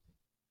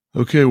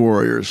Okay,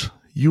 Warriors,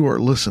 you are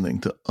listening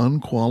to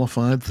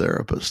Unqualified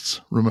Therapists.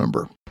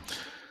 Remember,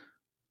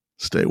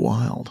 stay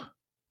wild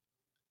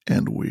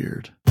and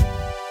weird.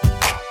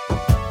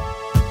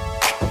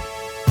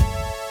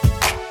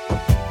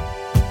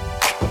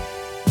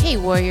 Hey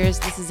Warriors,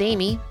 this is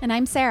Amy. And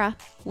I'm Sarah.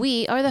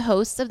 We are the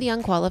hosts of The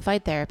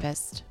Unqualified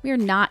Therapist. We are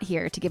not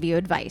here to give you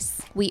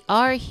advice. We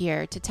are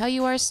here to tell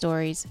you our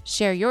stories,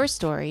 share your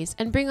stories,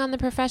 and bring on the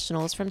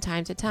professionals from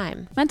time to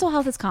time. Mental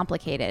health is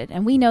complicated,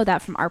 and we know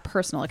that from our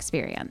personal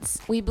experience.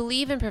 We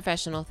believe in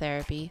professional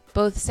therapy.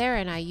 Both Sarah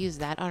and I use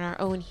that on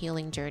our own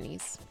healing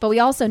journeys. But we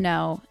also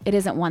know it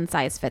isn't one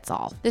size fits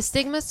all. The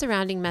stigma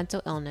surrounding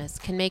mental illness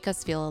can make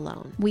us feel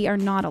alone. We are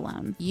not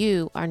alone.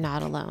 You are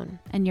not alone.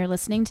 And you're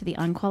listening to the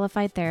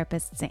Unqualified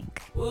Therapists, Inc.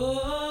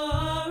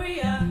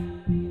 Warrior.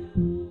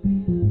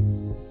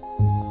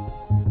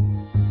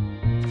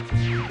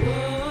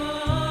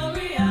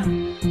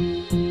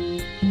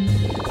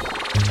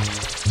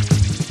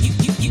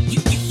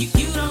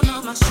 You don't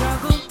know my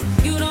struggle,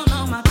 you don't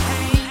know my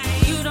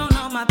pain, you don't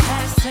know my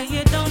past, so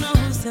you don't know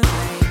who's to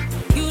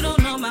blame. You don't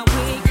know my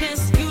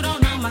weakness, you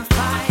don't know my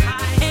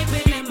fight. Ain't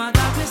been in my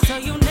darkness, so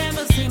you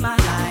never see my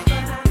light.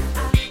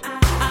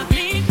 I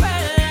bleed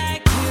red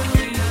like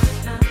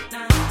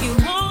you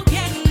won't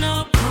get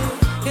no proof.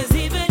 'Cause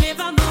even if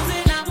I'm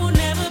losing, I will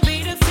never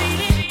be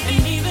defeated.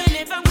 And even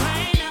if I'm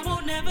crying, I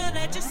will never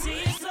let you see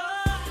it. So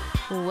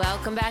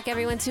Welcome back,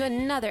 everyone, to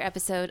another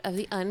episode of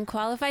The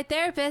Unqualified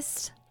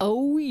Therapist.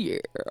 Oh, yeah.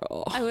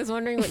 I was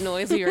wondering what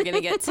noise we were going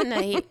to get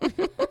tonight.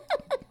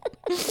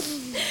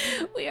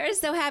 We are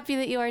so happy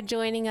that you are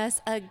joining us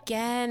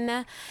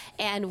again.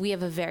 And we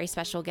have a very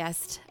special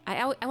guest.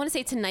 I want to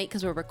say tonight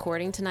because we're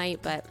recording tonight,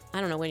 but I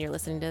don't know when you're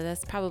listening to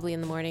this. Probably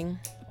in the morning,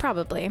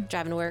 Probably.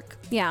 driving to work.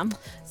 Yeah.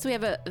 So we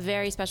have a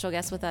very special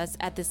guest with us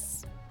at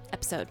this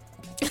episode.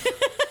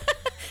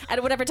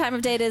 At whatever time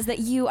of day it is that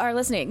you are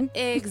listening.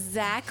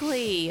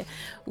 Exactly.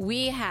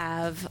 We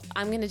have,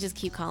 I'm going to just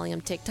keep calling him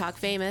TikTok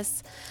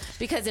famous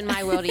because in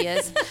my world he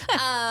is,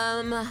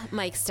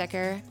 Mike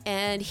Stecker.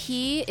 And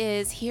he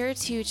is here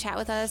to chat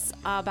with us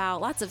about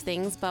lots of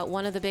things, but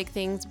one of the big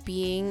things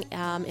being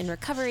in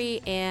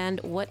recovery and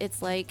what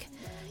it's like.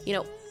 You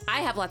know,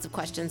 I have lots of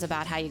questions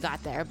about how you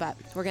got there, but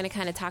we're going to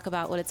kind of talk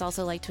about what it's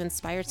also like to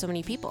inspire so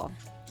many people.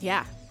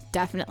 Yeah,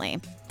 definitely.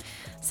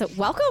 So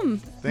welcome,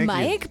 Thank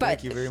Mike. you. But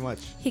Thank you very much.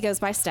 he goes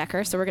by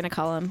Stecker, so we're going to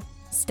call him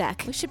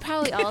Steck. We should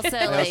probably also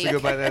I like... also go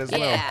by that as well.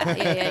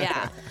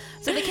 Yeah.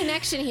 So the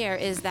connection here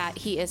is that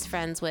he is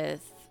friends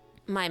with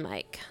my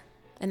Mike,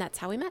 and that's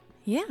how we met.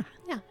 Yeah.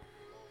 Yeah.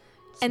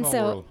 And Small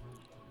so world.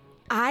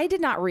 I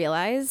did not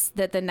realize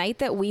that the night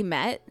that we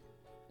met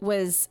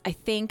was, I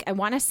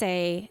want to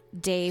say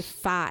day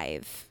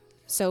 5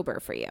 sober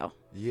for you.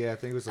 Yeah, I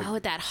think it was like. Oh,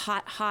 that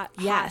hot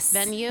Yes.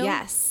 venue.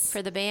 Yes.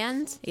 For the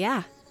band.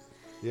 Yeah.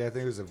 Yeah, I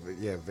think it was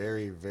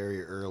very,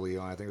 very early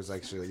on. I think it was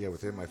actually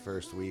within my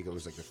first week. It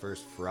was like the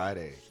first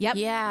Friday, Yep.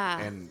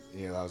 Yeah. and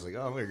I was like,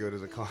 oh, I'm gonna go to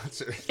the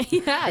concert.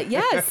 Yeah.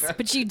 Yes.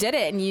 But you did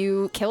it and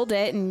you killed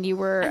it and you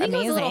were I think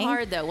amazing. it was a little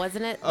hard though,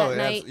 wasn't it? Oh, That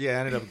night. yeah, I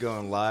ended up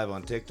going live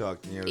on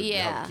TikTok. To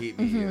Yeah. help keep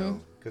me,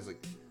 because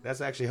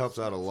that's actually helps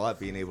out a lot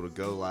being able to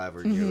go live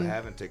or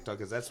having TikTok,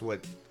 because that's what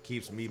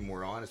keeps me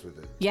more honest with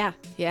it. Yeah.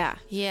 Yeah.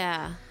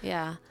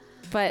 Yeah.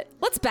 But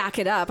let's back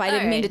it up. I All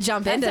didn't mean right. to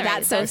jump That's into all that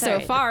right. That's all so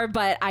right. far,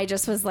 but I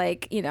just was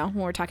like, when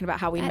we're talking about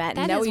how we met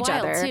and know is each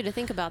wild other. too to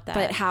think about that.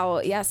 But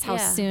how Yeah.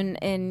 soon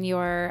in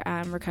your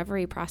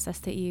recovery process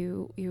that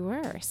you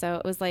were. So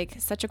it was like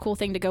such a cool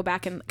thing to go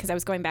back and, because I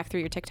was going back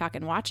through your TikTok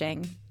and watching,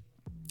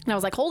 and I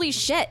was like, holy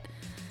shit.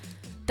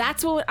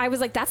 That's what I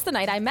was like. That's the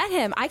night I met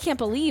him. I can't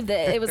believe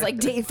that it was like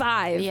day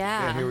 5.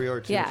 Yeah. And here we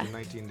are,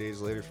 19 Yeah. days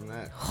later from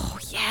that. Oh,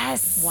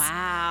 yes.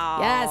 Wow.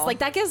 Yes. Like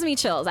that gives me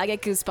chills. I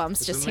get goosebumps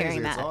It's just amazing.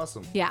 hearing that. It's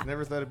awesome. Yeah.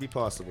 Never thought it'd be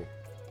possible.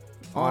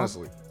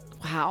 Honestly.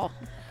 Wow.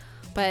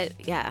 But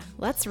yeah,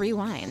 let's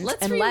rewind.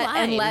 Let's and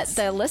rewind. let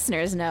the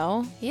listeners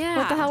know Yeah.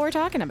 what the hell we're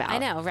talking about. I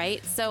know,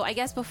 right? So I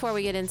guess before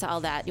we get into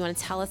all that, you want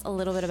to tell us a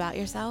little bit about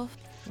yourself?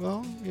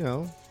 Well,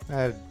 I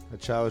had a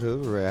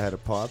childhood where I had a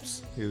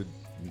pops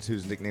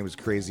whose nickname was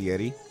Crazy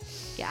Eddie,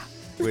 Yeah.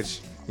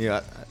 which I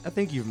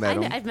think you've met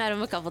him. I've met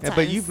him a couple Yeah, times.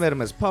 but you've met him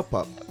as Pup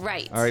Pup.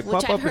 Right. All right, Which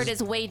Pup I've Pup heard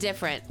is- is way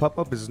different. Pup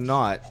Pup is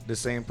not the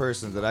same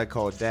person that I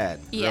called Dad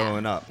Yeah.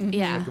 growing up.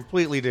 Yeah. A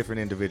completely different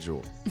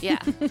individual. Yeah.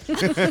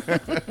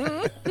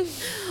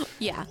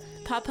 Yeah.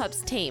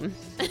 Pop-Pup's tame.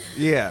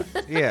 Yeah.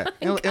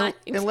 Kind.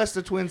 Unless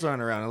the twins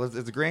aren't around. Unless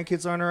the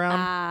grandkids aren't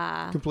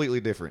around. Completely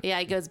different. Yeah,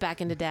 he goes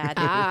back into dad.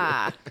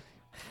 Ah.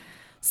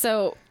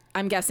 So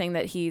I'm guessing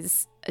that he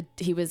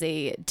was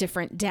a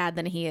different dad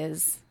than he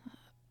is.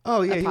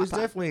 Oh, yeah. He was Pop-Pop.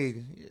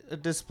 definitely a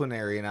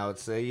disciplinarian, I would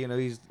say.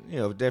 He's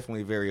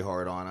definitely very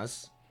hard on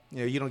us.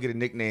 You don't get a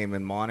nickname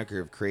and moniker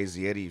of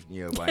Crazy Eddie,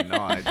 by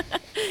nod.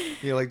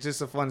 Like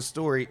just a fun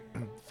story.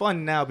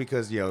 Fun now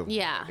because,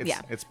 Yeah.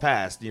 it's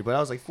past. But I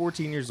was like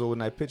 14 years old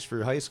and I pitched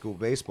for high school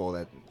baseball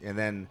and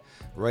then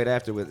right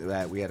after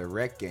that we had a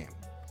rec game.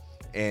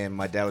 And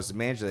my dad was the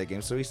manager of that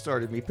game, so he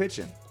started me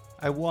pitching.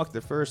 I walked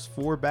the first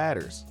 4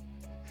 batters.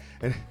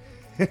 And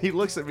And he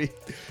looks at me.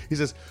 He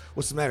says,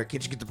 "What's the matter?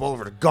 Can't you get the ball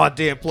over the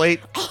goddamn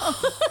plate?"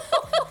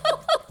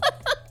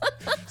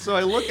 So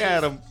I look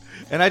at him,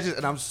 and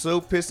I'm so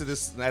pissed at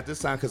this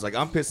time because like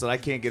I'm pissed that I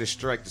can't get a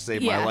strike to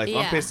save my Yeah, life. I'm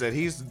yeah. pissed that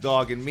he's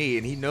dogging me,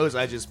 and he knows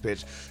I just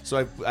pitched.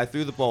 So I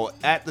threw the ball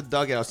at the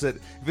dugout. I said,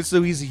 "If it's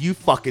so easy, you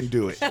fucking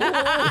do it."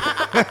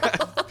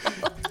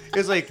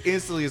 It's like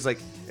instantly. It's like,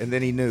 and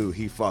then he knew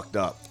he fucked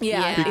up.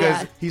 Yeah.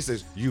 Because he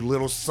says, "You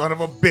little son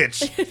of a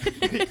bitch."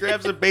 He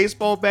grabs a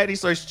baseball bat and he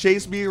starts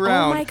chasing me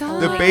around my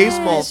God. the Oh my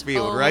baseball gosh.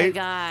 field, Oh right? my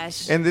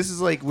gosh. And this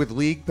is like with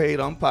league paid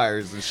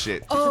umpires and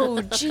shit.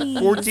 Oh, geez.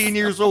 14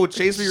 years old,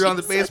 chase me around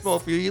the baseball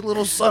field, you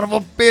little son of a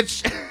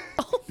bitch.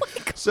 Oh my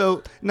God.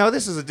 So now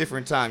this is a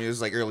different time. It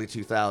was like early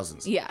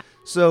 2000s. Yeah.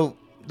 So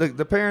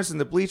the parents in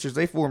the bleachers,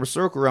 they form a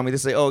circle around me. They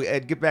say, "Oh,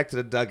 Ed, get back to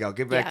the dugout.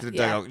 Get back Yeah, to the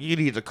yeah. dugout. You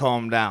need to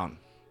calm down."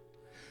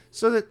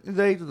 So that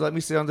they let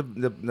me sit on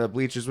the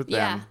bleachers with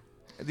Yeah. them.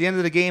 At the end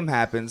of the game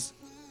happens,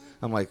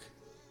 I'm like,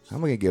 "How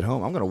am I going to get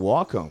home? I'm going to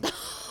walk home."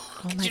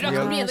 Oh my You're not God.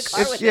 gonna be in the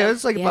car with Yeah, them.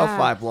 it's like Yeah. about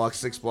 5 blocks,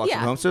 6 blocks Yeah.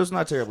 from home, so it's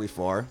not terribly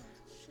far.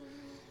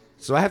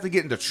 So I have to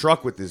get in the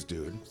truck with this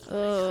dude.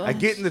 I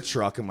get in the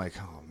truck. I'm like,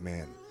 "Oh,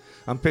 man."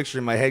 I'm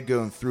picturing my head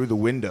going through the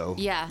window.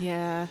 Yeah.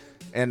 Yeah.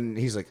 And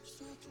he's like,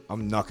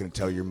 "I'm not going to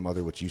tell your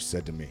mother what you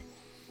said to me."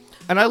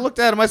 And I looked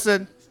at him. I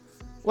said,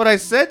 "What I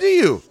said to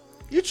you?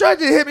 You tried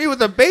to hit me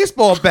with a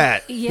baseball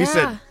bat." He Yeah.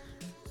 said,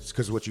 "It's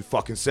because of what you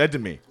fucking said to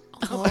me."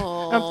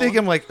 Oh. I'm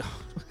thinking, like,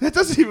 that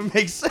doesn't even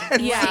make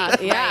sense. Yeah.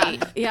 Yeah.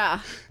 Right. Yeah.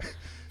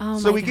 Oh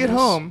So my we get gosh.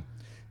 home,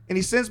 and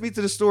he sends me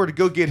to the store to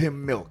go get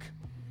him milk.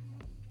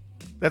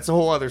 That's a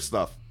whole other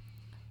stuff.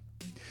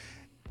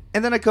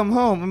 And then I come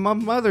home, and my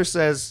mother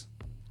says,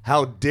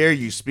 "How dare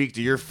you speak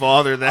to your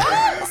father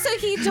that?" So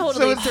he totally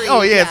So it's, threw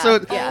oh you. yeah, so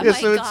Oh yeah, my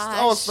so it gosh.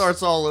 all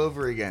starts all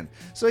over again.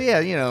 So yeah,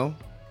 you know,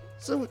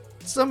 so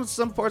some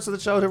parts of the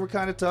childhood were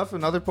kind of tough,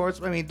 and other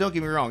parts, I mean, don't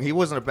get me wrong, he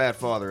wasn't a bad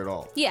father at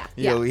all. Yeah,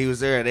 you yeah. know, he was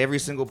there at every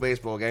single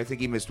baseball game. I think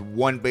he missed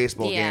one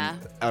baseball Yeah.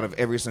 game out of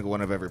every single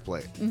one I've ever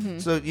played. Mm-hmm.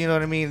 So you know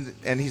what I mean,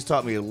 and he's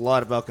taught me a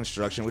lot about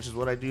construction, which is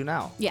what I do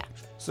now. Yeah.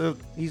 So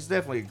he's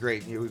definitely a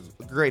great, he was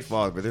a great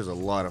father. But there's a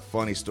lot of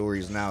funny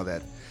stories now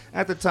that,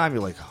 at the time,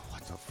 you're like, "Oh,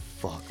 what the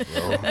fuck,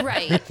 bro?"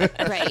 Right,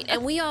 right.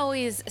 And we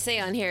always say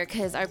on here,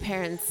 because our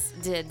parents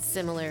did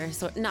similar,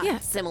 not Yeah.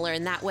 similar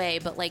in that way,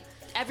 but like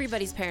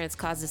everybody's parents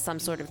causes some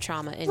sort of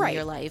trauma in Right.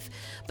 your life.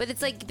 But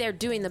it's like they're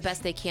doing the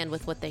best they can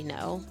with what they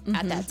know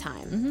at that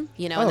time.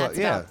 You know, and Oh, that's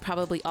yeah. about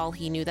probably all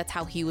he knew. That's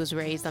how he was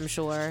raised, I'm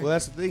sure. Well,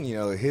 that's the thing, you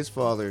know. His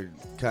father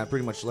kind of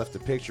pretty much left the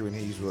picture when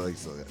he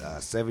was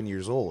 7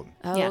 years old.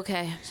 Oh, Yeah.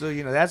 okay. So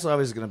you know that's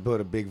always going to put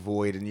a big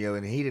void, and you know,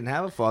 and he didn't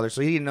have a father,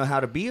 so he didn't know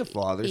how to be a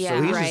father. Yeah,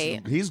 so he's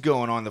right. he's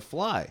going on the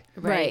fly.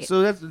 Right.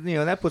 So that's, you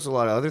know, that puts a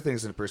lot of other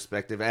things in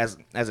perspective. As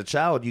a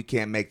child, you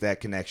can't make that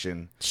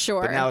connection.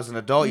 Sure. But now as an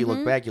adult, you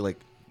look back, you're like,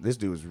 this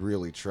dude was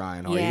really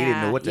trying hard. He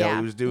didn't know what the hell Yeah,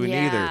 he was doing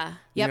yeah. either.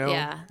 Yep. You know?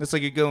 Yeah. It's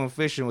like you're going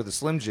fishing with a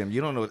Slim Jim. You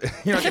don't know.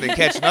 You're not going to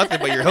catch nothing,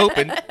 but you're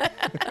hoping.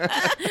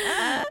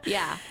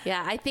 Yeah,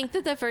 yeah. I think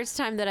that the first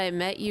time that I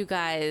met you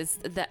guys,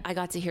 that I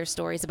got to hear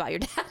stories about your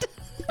dad.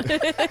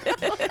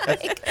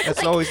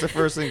 That's always the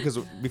first thing, because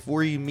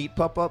before you meet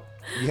Pup Up,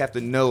 you have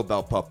to know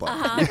about Pup Up.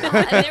 And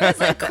there was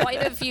like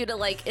quite a few to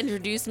like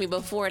introduce me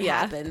before it Yeah.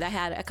 happened. I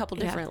had a couple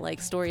different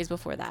like stories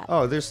before that.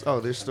 Oh,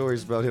 there's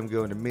stories about him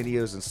going to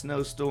Minio's and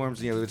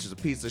snowstorms, you know, which is a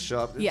pizza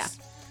shop. It's Yeah.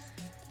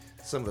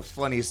 some of the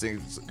funniest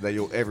things that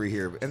you'll ever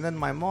hear. And then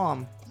my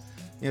mom,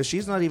 you know,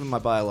 she's not even my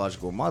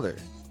biological mother,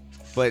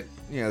 but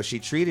you know, she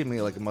treated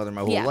me like a mother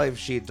my whole Yeah. life.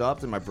 She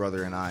adopted my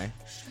brother and I,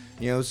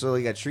 you know, so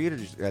like I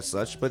treated as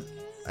such. But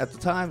at the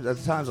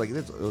times like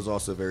this, it was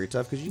also very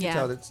tough, because you Yeah. can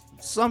tell that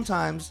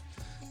sometimes.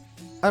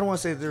 I don't want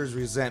to say there was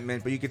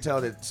resentment, but you could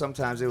tell that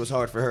sometimes it was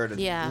hard for her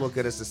to Yeah. look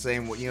at us the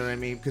same way. You know what I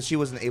mean? Because she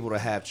wasn't able to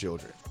have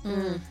children.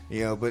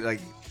 You know, but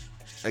like,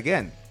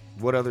 again,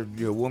 what other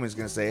woman's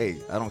gonna say,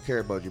 "Hey, I don't care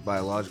about your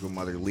biological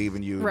mother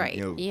leaving you, and, Right.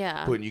 you know,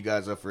 Yeah. putting you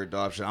guys up for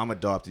adoption. I'm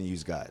adopting you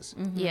guys,"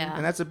 Yeah.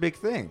 and that's a big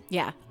thing.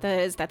 Yeah.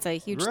 That's a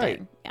huge Right.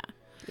 thing. Yeah.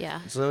 Yeah.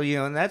 So you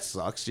know, and that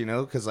sucks, you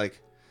know, because like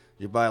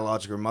your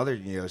biological mother,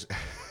 you know,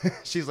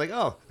 she's like,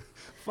 "Oh,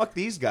 fuck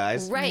these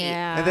guys," Right.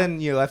 Yeah. And then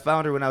you know, I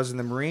found her when I was in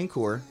the Marine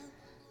Corps.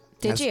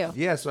 Did you?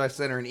 Yeah, so I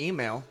sent her an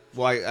email.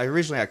 Well, I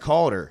originally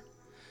called her,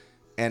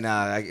 and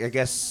I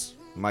guess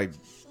my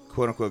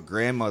quote unquote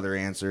grandmother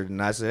answered,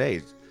 and I said,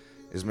 "Hey,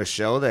 is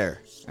Michelle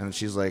there?" And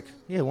she's like,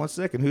 "Yeah, 1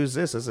 second. Who's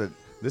this?" I said,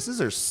 "This is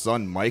her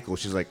son, Michael."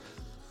 She's like,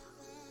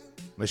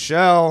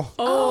 "Michelle."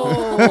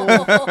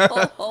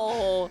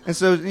 Oh. And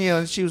so you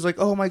know, she was like,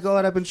 "Oh my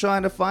God, I've been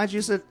trying to find you."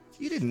 I said,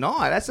 "You did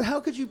not." I said, "How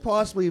could you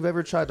possibly have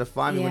ever tried to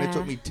find me when it Yeah.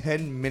 took me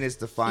 10 minutes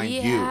to find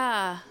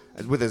Yeah.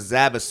 you with a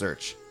Zaba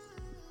search?"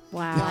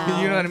 Wow.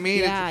 You know what I mean?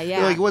 Yeah, It's,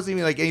 yeah. Like, it wasn't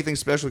even like anything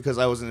special because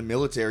I was in the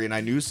military and I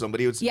knew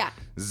somebody. It was Yeah.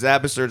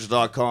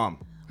 Zabasearch.com.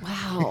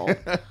 Wow.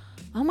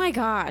 Oh my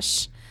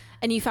gosh.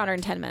 And you found her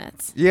in 10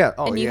 minutes. Yeah.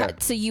 Oh, and you yeah.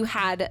 so you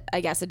had,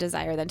 I guess, a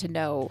desire then to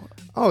know.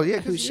 Oh yeah,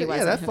 who she was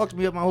Yeah, and that who- fucked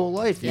me up my whole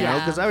life. You know, Yeah,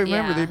 because I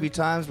remember yeah. there'd be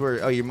times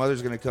where your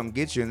mother's gonna come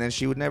get you, and then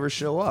she would never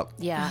show up.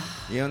 Yeah.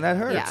 You know, and that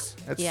hurts.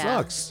 That Yeah.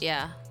 sucks.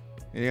 Yeah.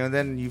 You know, and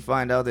then you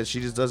find out that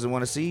she just doesn't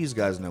want to see you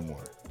guys no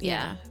more.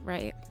 Yeah,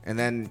 right. And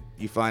then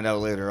you find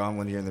out later on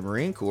when you're in the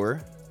Marine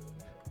Corps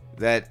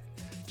that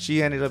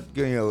she ended up,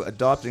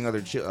 adopting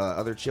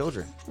other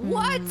children.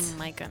 What?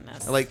 My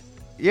goodness. Like,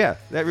 yeah,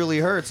 that really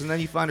hurts. And then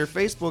you find her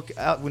Facebook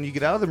out when you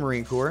get out of the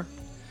Marine Corps,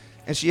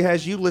 and she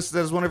has you listed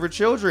as one of her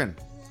children.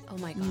 Oh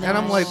my god. And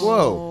I'm like,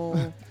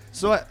 whoa.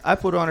 So I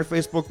put on her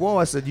Facebook wall.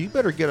 I said, you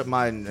better get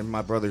my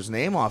brother's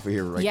name off of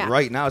here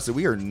right now. I said,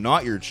 we are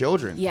not your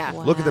children. Yeah.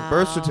 Look at the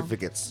birth Wow.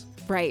 certificates.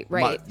 Right.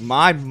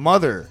 My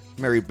mother,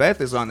 Mary Beth,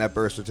 is on that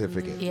birth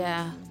certificate.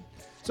 Yeah.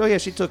 So yeah,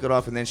 she took it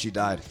off and then she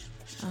died.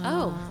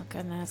 Oh.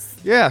 Goodness.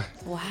 Yeah.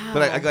 Wow.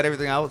 But I got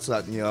everything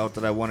outside, out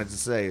that I wanted to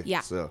say.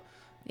 Yeah. So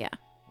Yeah.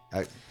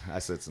 I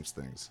said some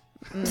things.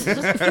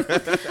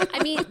 I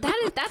mean,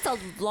 that's a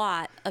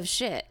lot of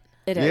shit.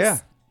 It is. Yeah.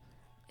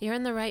 You're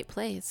in the right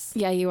place.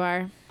 Yeah, you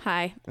are.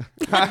 Hi.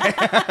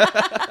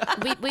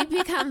 We've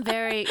become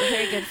very,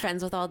 very good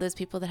friends with all those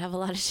people that have a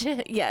lot of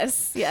shit.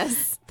 Yes.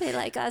 Yes. They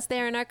like us.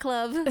 They're in our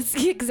club.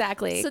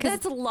 Exactly. So 'Cause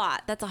that's a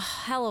lot. That's a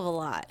hell of a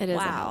lot. it is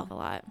wow. a hell of a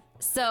lot.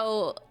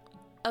 So,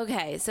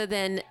 okay.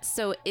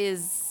 So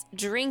is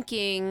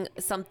drinking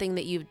something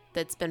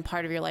that's been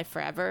part of your life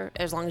forever,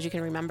 as long as you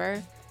can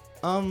remember?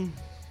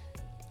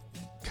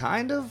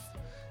 Kind of.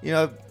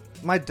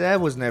 My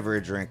dad was never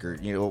a drinker.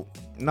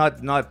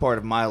 Not part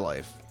of my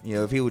life.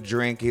 If he would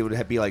drink, he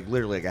would be like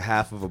literally like a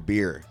half of a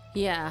beer.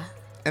 Yeah.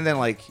 And then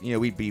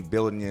we'd be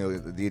building,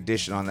 the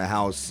addition on the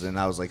house, and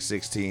I was like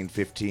 16,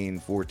 15,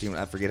 14.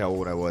 I forget how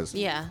old I was.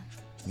 Yeah.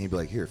 And he'd be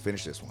like, here,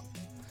 finish this one.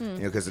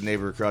 Because the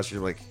neighbor across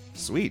you're like,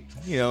 sweet,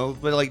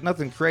 but like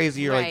nothing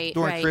crazy. Or Right, like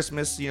during right.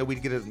 Christmas,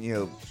 we'd get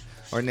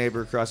our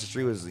neighbor across the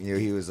street was,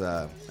 he was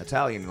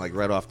Italian, like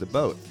right off the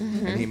boat,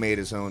 Mm-hmm. and he made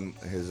his own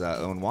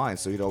wine.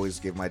 So he'd always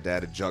give my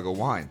dad a jug of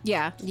wine.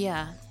 Yeah.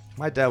 Yeah.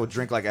 My dad would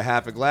drink like a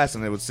half a glass,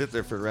 and it would sit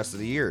there for the rest of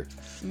the year.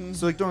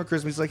 So like during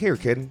Christmas, he's like, here,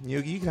 kid,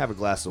 you can have a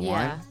glass of Yeah.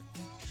 wine.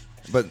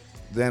 But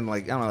then,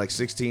 like, I don't know, like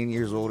 16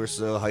 years old or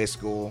so, high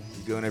school,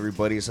 you go in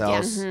everybody's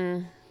house.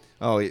 Mm-hmm.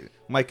 Oh,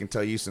 Mike can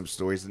tell you some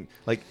stories. And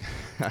like,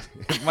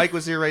 if Mike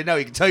was here right now,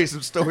 he can tell you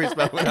some stories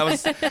about when I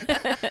was,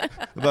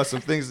 about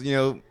some things,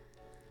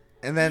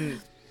 And then,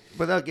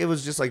 but it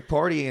was just like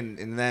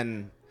partying. And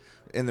then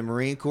in the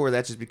Marine Corps,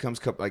 that just becomes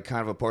like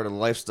kind of a part of the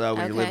lifestyle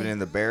when you're Okay. living in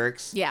the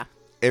barracks. Yeah.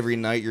 Every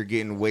night you're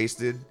getting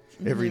wasted.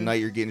 Every Mm-hmm.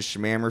 night you're getting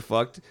schmammer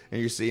fucked. And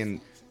you're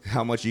seeing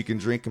how much you can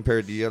drink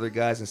compared to the other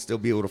guys and still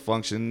be able to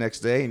function the next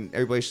day. And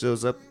everybody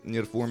shows up,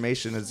 the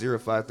formation at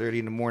 5:30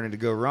 in the morning to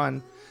go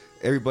run.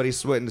 Everybody's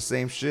sweating the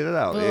same shit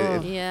out.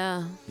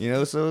 Yeah.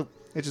 So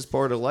it's just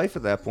part of life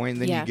at that point.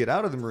 And then Yeah. you get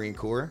out of the Marine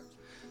Corps,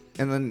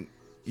 and then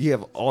you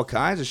have all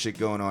kinds of shit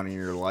going on in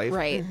your life.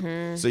 Right.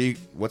 So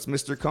what's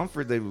Mr.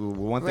 Comfort? The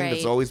one thing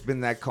that's Right. always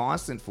been that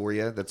constant for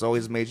you, that's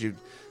always made you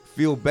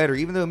feel better,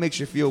 even though it makes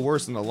you feel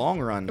worse in the long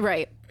run.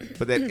 Right.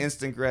 But that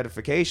instant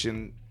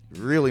gratification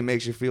really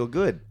makes you feel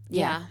good.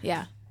 Yeah.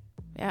 Yeah.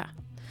 Yeah.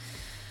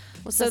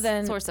 Well, So so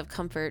then- source of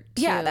comfort.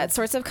 Yeah, too. that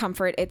source of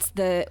comfort. It's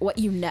what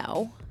you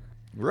know.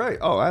 Right.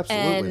 Oh,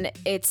 absolutely. And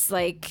it's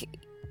like,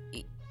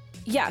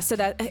 yeah, so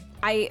that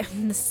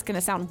this is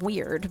gonna sound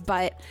weird,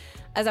 but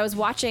as I was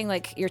watching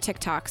like your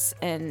TikToks,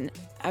 and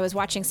I was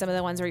watching some of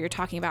the ones where you're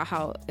talking about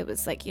how it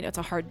was like, it's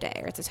a hard day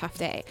or it's a tough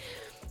day,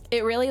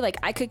 it really, like,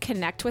 I could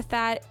connect with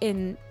that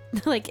in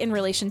like in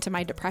relation to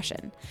my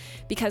depression,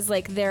 because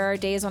like there are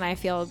days when I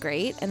feel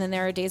great, and then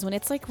there are days when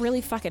it's like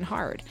really fucking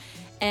hard,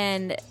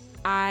 and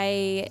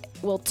I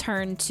will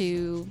turn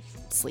to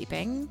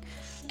sleeping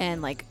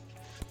and like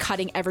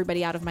cutting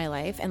everybody out of my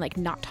life and like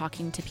not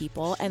talking to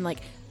people, and like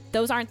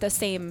those aren't the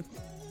same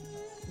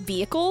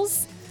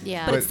vehicles,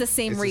 Yeah. but But it's the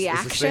same it's the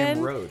reaction. same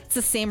road. It's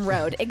the same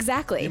road.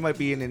 Exactly. You might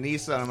be in a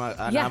Nissan,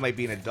 and Yeah. I might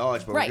be in a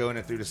Dodge, but Right. we're going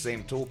it through the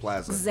same toll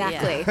plaza.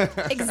 Exactly.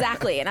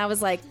 Exactly. And I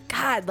was like,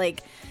 God,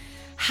 like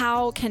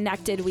how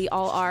connected we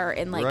all are,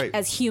 and like Right.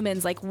 as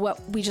humans, like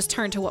what we just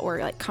turn to what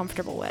we're like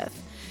comfortable with.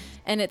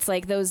 And it's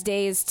like those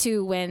days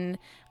too when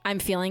I'm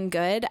feeling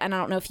good, and I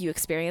don't know if you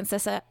experience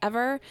this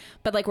ever,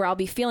 but like where I'll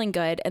be feeling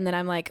good, and then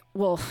I'm like,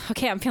 well,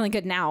 okay, I'm feeling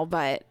good now,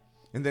 but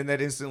And then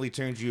that instantly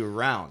turns you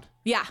around.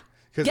 yeah.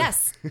 'Cause-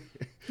 Yes.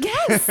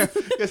 Yes.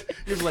 Because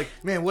you're like,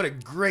 man, what a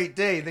great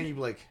day. And then you're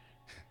like,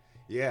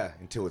 yeah,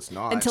 until it's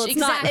not. Until it's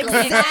Exactly.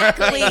 not.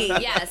 Exactly.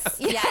 Yes.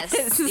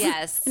 Yes.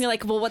 Yes. And you're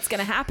like, well, what's going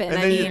to happen? and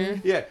I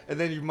then mean, and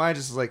then your mind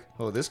just is like,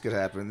 oh, this could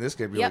happen. This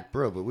could be Yep. like,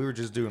 bro, but we were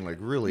just doing like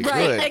really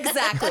right. good.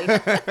 Exactly.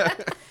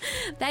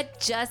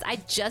 I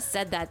just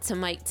said that to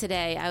Mike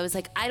today. I was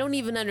like, I don't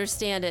even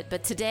understand it,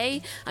 but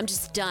today I'm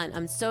just done.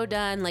 I'm so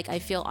done. Like, I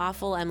feel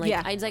awful. I'm like,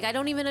 Yeah. I was like, I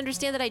don't even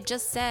understand that I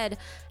just said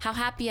how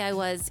happy I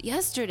was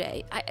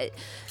yesterday.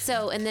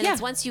 And then Yeah.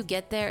 it's once you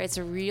get there, it's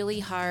really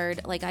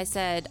hard. Like I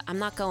said, I'm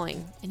not going.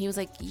 going. And he was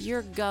like,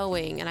 you're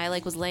going. And I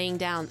like was laying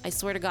down. I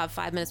swear to God,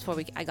 5 minutes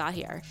before I got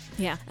here.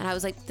 Yeah. And I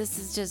was like, this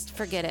is just,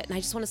 forget it. And I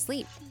just want to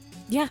sleep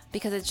Yeah.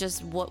 because it's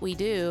just what we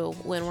do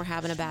when we're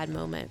having a bad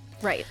moment.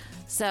 Right.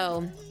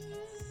 So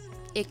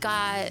it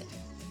got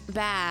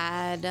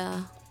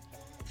bad.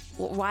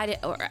 Why did,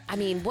 or I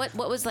mean, what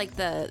was like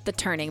the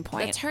turning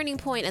point. the turning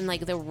point and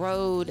like the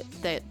road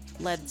that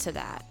led to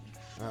that?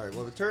 All right.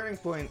 Well, the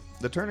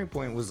turning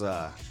point was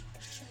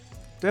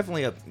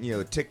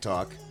definitely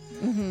TikTok.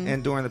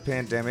 And during the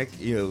pandemic,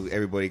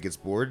 everybody gets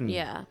bored, and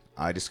Yeah.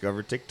 I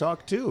discovered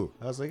TikTok too.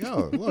 I was like,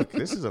 oh, look,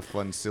 this is a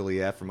fun,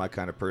 silly app for my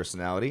kind of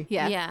personality.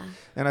 Yeah. Yeah.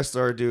 And I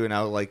started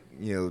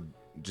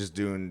just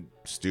doing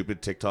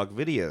stupid TikTok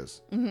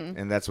videos.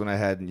 And that's when I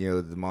had,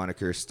 the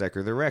moniker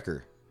Stecker the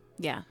Wrecker.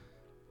 Yeah.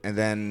 And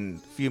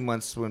then a few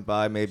months went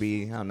by,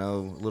 maybe, I don't know,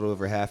 a little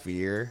over half a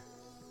year.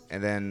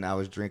 And then I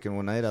was drinking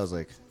one night. I was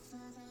like,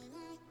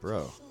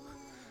 bro,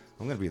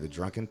 I'm going to be the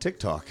drunken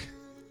TikTok.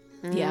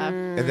 Yeah.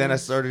 And then I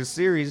started a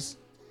series,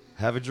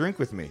 Have a Drink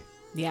with Me.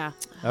 Yeah.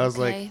 I was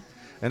Okay. like,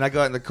 and I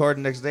got in the car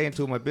the next day and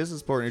told my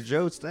business partner,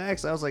 Joe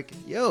Stacks, I was like,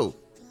 yo,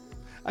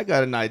 I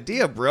got an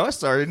idea, bro. I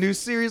started a new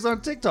series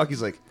on TikTok.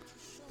 He's like,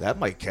 that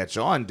might catch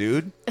on,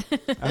 dude.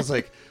 I was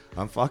like,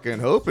 I'm fucking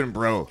hoping,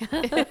 bro.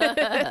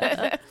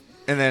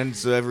 And then,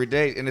 so every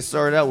day, and it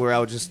started out where I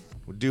would just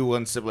do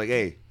one sip, like,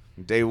 hey,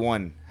 day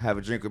one, have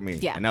a drink with me.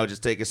 Yeah. And I would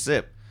just take a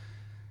sip.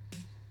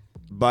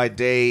 By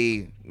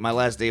my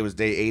last day was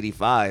day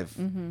 85.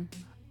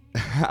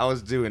 I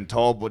was doing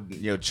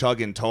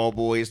chugging tall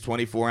boys,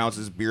 24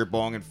 ounces, beer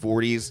bong and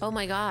 40s, Oh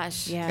my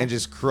gosh. Yeah. and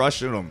just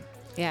crushing them.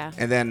 Yeah.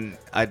 And then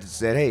I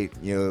said, hey,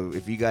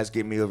 if you guys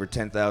get me over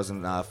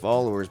 10,000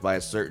 followers by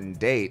a certain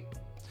date,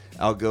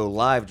 I'll go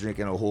live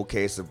drinking a whole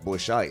case of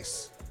Busch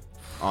Ice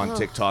on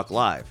TikTok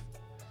Live.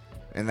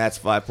 And that's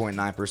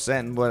 5.9%.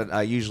 And what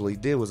I usually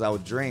did was I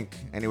would drink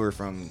anywhere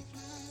from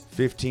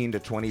 15 to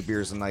 20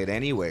 beers a night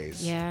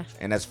anyways. Yeah.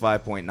 And that's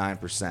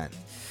 5.9%.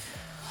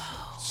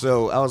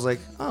 So I was like,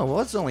 oh, well,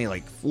 it's only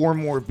like 4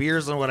 more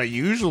beers than what I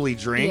usually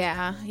drink.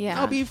 Yeah. Yeah.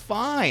 I'll be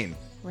fine.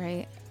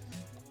 right.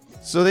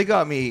 So they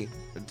got me,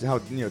 how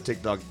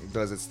TikTok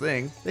does its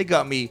thing. They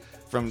got me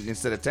from,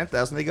 instead of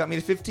 10,000, they got me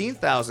to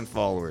 15,000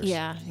 followers.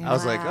 Yeah, yeah. I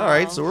was like, all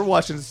right, so we're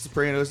watching The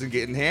Sopranos and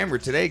getting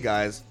hammered today,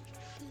 guys.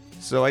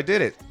 So I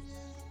did it.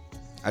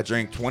 I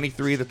drank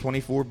 23 to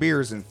 24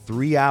 beers in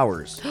 3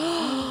 hours.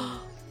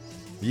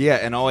 Yeah,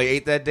 and all I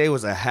ate that day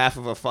was a half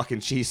of a fucking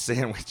cheese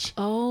sandwich.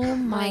 Oh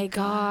my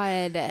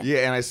God.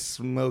 Yeah, and I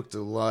smoked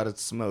a lot of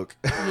smoke.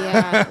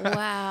 Yeah.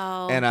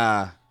 Wow. And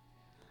I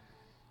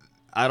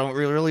don't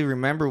really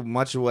remember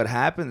much of what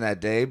happened that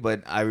day,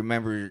 but I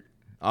remember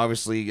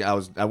obviously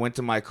I went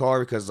to my car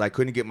because I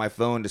couldn't get my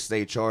phone to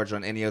stay charged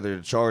on any other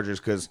chargers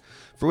because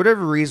for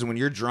whatever reason when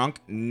you're drunk,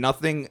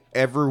 nothing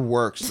ever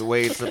works the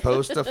way it's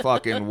supposed to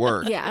fucking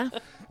work. Yeah.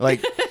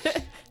 Like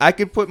I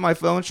could put my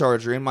phone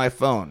charger in my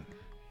phone.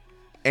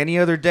 Any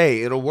other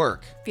day it'll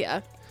work.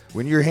 Yeah.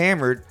 When you're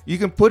hammered, you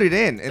can put it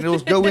in and it'll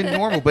go in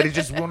normal, but it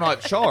just will not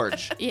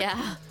charge.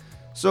 yeah.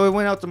 So I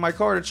went out to my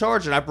car to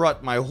charge, and I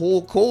brought my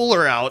whole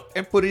Kohler out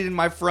and put it in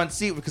my front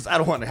seat because I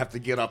don't want to have to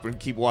get up and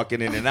keep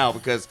walking in and out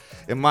because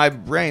in my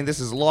brain, this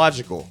is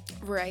logical.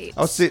 Right.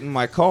 I'll sit in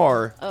my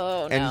car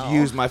Oh, and no.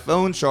 use my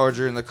phone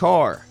charger in the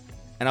car,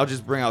 and I'll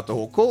just bring out the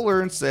whole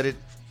Kohler and set it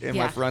in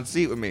my Yeah. front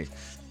seat with me.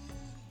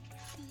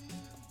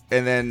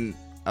 And then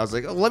I was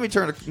like, oh, let me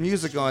turn the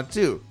music on,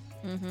 too.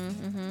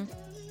 And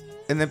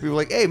then people were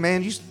like, hey,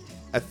 man,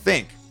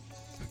 hey,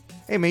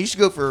 man, you should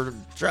go for a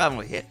drive. I'm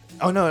like, yeah.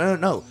 Oh,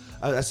 no.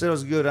 I said I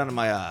was going down to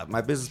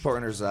my business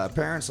partner's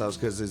parents' house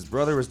because his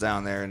brother was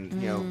down there,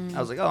 and I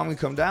was like, oh, I'm gonna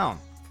come down.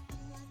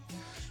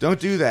 Don't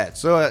do that.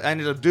 So I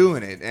ended up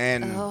doing it,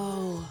 and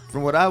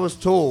from what I was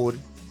told,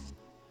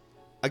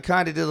 I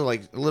kind of did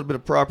like a little bit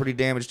of property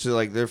damage to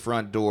like their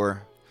front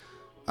door.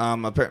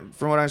 From what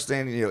I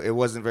understand, it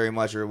wasn't very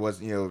much, or it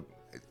was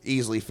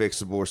easily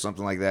fixable or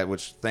something like that,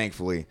 which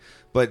thankfully.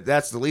 But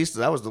that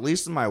was the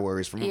least of my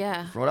worries. From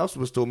what else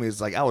was told me, is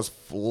like I was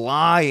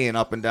flying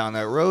up and down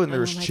that road, and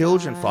there was my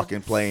children God.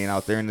 fucking playing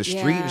out there in the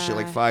street and shit,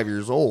 like Yeah. 5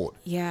 years old.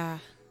 Yeah.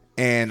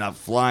 And I'm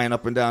flying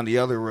up and down the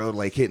other road,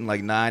 like hitting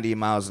like 90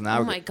 miles an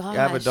hour. Oh my I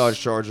have a gosh. Dodge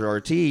Charger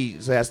RT,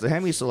 so it has the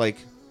Hemi. So like,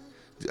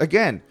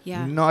 again,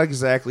 Yeah. not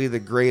exactly the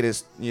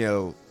greatest,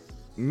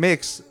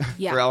 mix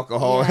Yeah. for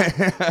alcohol.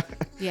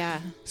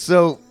 Yeah.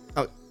 So,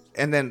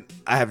 and then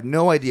I have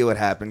no idea what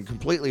happened.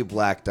 Completely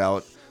blacked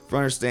out. For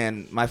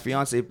understand, my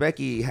fiance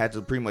Becky had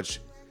to pretty much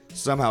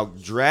somehow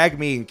drag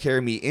me and carry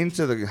me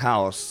into the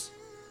house.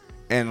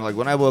 And like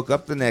when I woke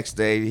up the next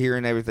day,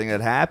 hearing everything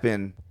that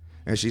happened,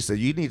 and she said,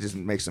 "You need to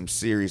make some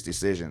serious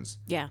decisions."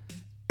 Yeah.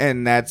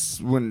 And that's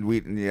when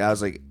I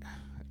was like,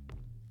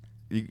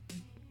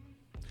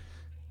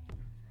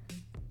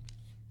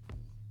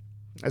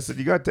 I said,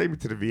 "You gotta take me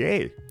to the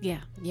VA." Yeah.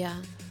 Yeah.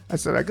 I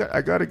said,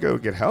 I gotta go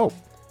get help."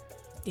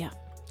 Yeah.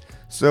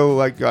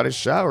 So I got a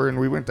shower and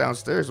we went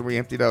downstairs and we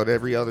emptied out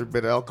every other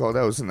bit of alcohol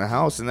that was in the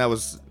house, and that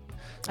was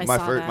I my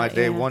saw first, that, my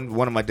day yeah.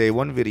 one of my day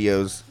one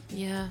videos.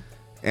 Yeah.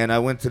 And I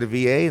went to the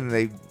VA and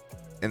they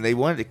and they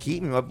wanted to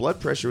keep me. My blood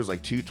pressure was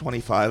like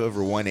 225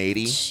 over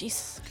 180.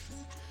 Jeez.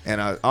 And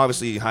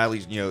obviously highly,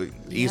 easy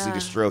Yeah.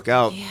 to stroke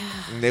out. Yeah.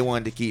 And they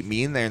wanted to keep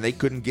me in there, and they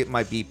couldn't get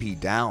my BP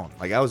down.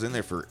 Like, I was in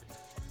there for,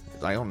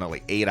 I don't know,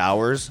 like 8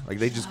 hours. Like,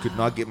 they just could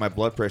not get my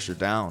blood pressure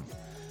down.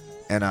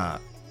 And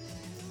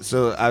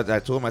so I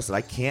told them, I said,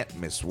 I can't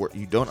miss work.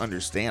 You don't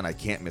understand. I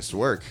can't miss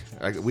work.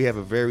 We have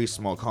a very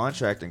small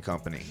contracting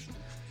company,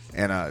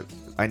 and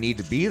I need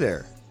to be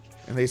there.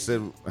 And they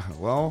said,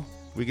 well,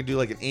 we can do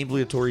like an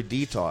ambulatory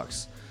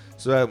detox.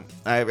 So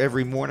I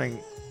every morning,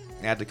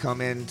 I had to come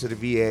into the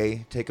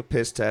VA, take a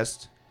piss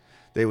test.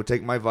 They would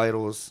take my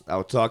vitals. I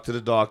would talk to the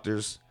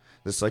doctors,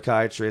 the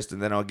psychiatrist, and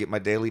then I'll get my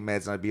daily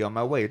meds, and I'd be on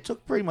my way. It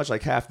took pretty much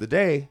like half the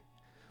day,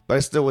 but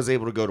I still was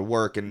able to go to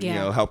work and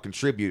help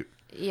contribute.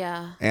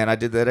 Yeah. And I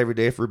did that every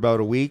day for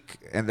about a week,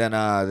 and then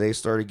they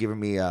started giving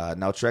me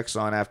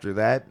naltrexone after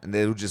that, and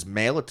they would just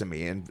mail it to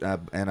me, and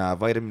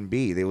vitamin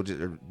B, they would just,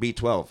 or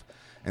B12,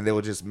 and they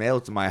would just mail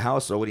it to my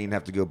house, so I wouldn't even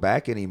have to go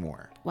back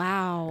anymore.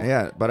 Wow.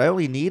 Yeah, but I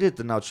only needed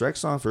the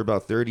naltrexone for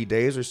about 30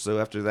 days or so.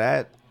 After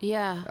that,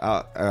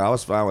 Yeah. I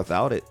was fine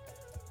without it.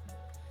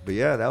 But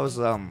yeah, that was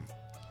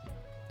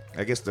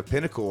I guess the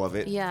pinnacle of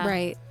it. Yeah.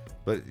 Right.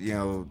 But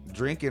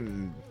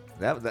drinking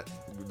that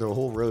the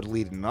whole road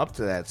leading up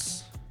to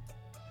that's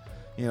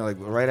like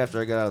right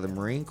after I got out of the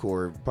Marine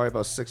Corps, probably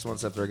about 6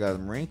 months after I got out of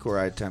the Marine Corps,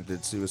 I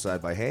attempted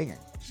suicide by hanging.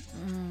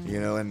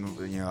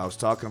 And I was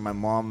talking to my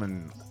mom,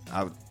 and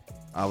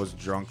I was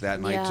drunk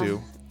that night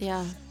too.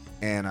 Yeah.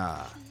 And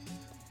I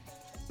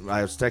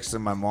was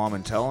texting my mom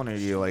and telling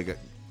her, like,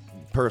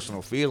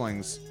 personal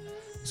feelings.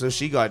 So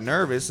she got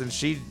nervous, and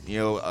she,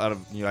 out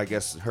of, I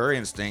guess her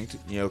instinct,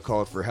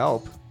 called for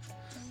help.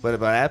 But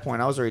by that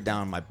point, I was already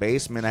down in my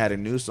basement. I had a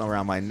noose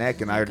around my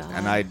neck, and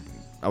I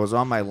was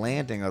on my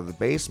landing of the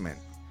basement,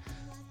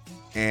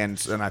 and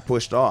I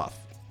pushed off,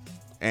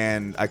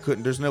 and I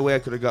couldn't. There's no way I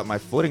could have got my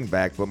footing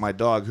back. But my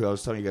dog, who I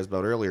was telling you guys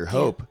about earlier,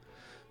 Hope,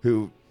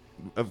 who,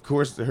 of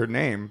course, her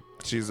name.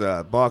 She's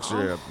a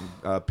boxer,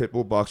 a pit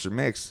bull boxer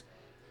mix.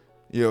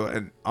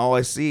 And all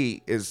I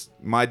see is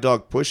my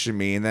dog pushing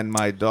me, and then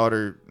my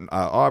daughter,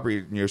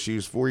 Aubrey, she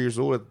was 4 years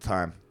old at the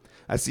time.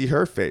 I see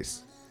her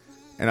face,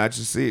 and I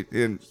just see it.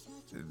 And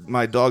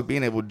my dog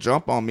being able to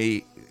jump on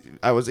me,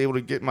 I was able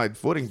to get my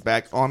footing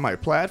back on my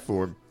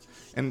platform.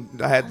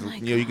 And I had,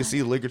 you can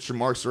see ligature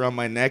marks around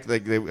my neck.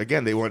 Like they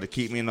wanted to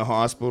keep me in the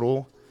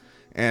hospital.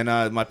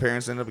 And my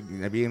parents ended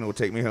up being able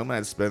to take me home, and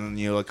I'd spend,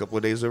 a couple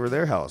of days over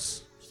their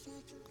house.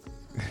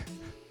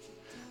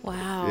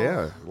 Wow.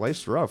 Yeah,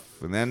 life's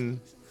rough. And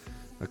then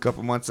a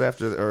couple months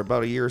after, or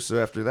about a year or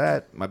so after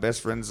that, my best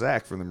friend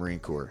Zach from the Marine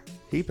Corps,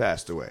 he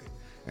passed away.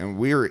 And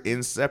we were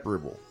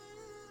inseparable.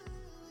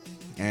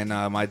 And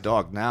my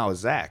dog now is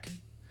Zach.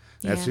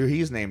 That's who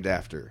he's named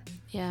after.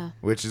 Yeah.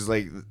 Which is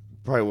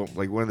probably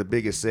like one of the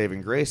biggest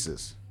saving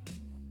graces.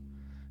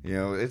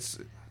 It's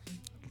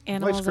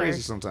Animals life's crazy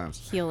are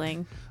sometimes.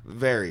 healing.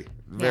 Very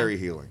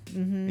healing.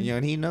 Mm-hmm.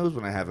 And he knows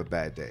when I have a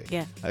bad day.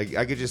 Yeah.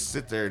 I could just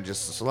sit there and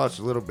just slouch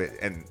a little bit,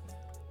 and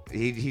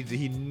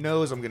he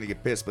knows I'm gonna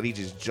get pissed, but he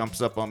just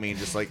jumps up on me and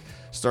just like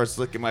starts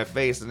licking my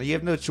face, and you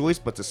have no choice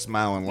but to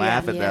smile and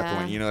laugh at that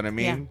point. You know what I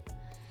mean?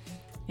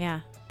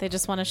 Yeah. They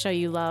just want to show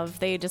you love.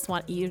 They just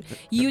want you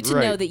to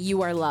know that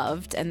you are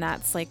loved, and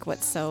that's like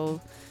what's so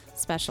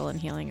special and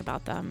healing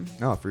about them.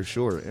 No, for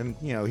sure. And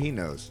he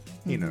knows.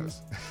 He knows.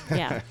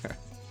 Yeah.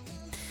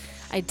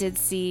 I did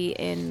see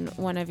in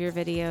one of your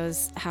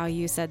videos how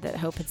you said that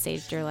Hope had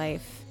saved your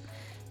life.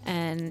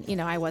 And,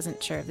 I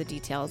wasn't sure of the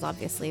details,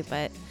 obviously,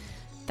 but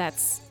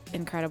that's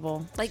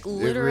incredible. Like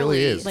really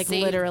literally. is. Like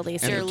literally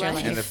saved your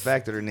life. And the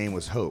fact that her name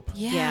was Hope.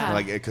 Yeah.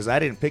 Like, because I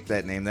didn't pick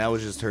that name. That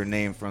was just her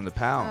name from the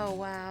pound. Oh,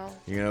 wow.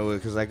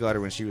 Because I got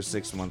her when she was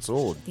 6 months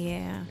old.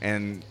 Yeah.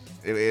 And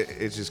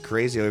it's just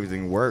crazy how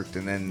everything worked.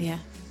 And then Yeah.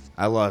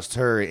 I lost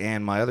her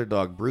and my other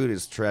dog,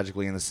 Brutus,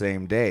 tragically in the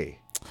same day.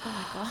 Oh,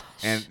 my gosh.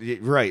 And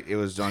it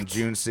was on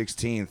June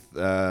 16th,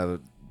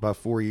 about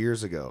 4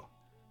 years ago.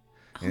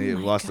 And Oh it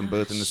my lost them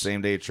both in the gosh.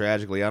 same day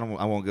tragically. I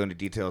won't go into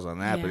details on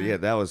that, but Yeah.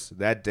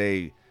 that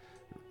day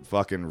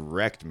fucking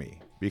wrecked me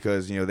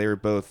because they were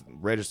both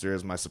registered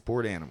as my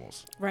support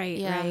animals. Right,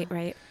 Yeah.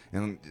 right.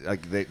 And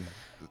like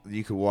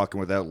you could walk in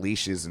without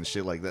leashes and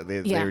shit like that.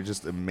 They Yeah. were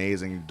just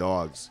amazing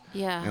dogs.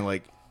 Yeah. And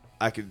like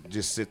I could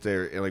just sit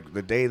there and like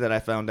the day that I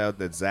found out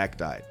that Zach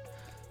died,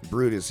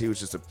 Brutus, he was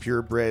just a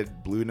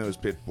purebred blue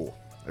nosed pit bull.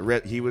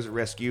 He was a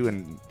rescue,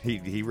 and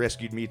he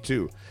rescued me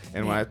too.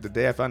 And when the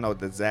day I found out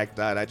that Zach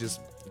died, I just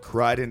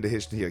cried into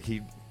his.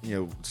 He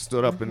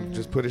stood up and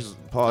just put his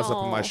paws up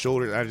on my Aw.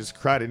 shoulder, and I just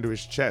cried into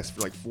his chest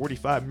for like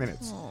 45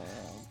 minutes. Oh,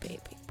 baby.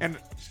 And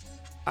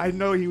I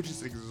know he was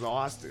just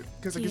exhausted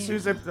because like,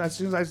 as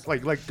soon as I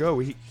let go,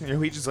 he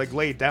just like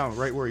laid down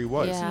right where he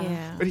was. Yeah.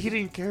 Yeah. But he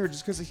didn't care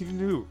just because he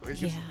knew.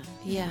 Like, Yeah.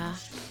 Yeah.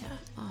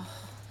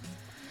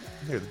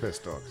 They're the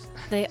best dogs.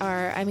 They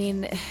are. I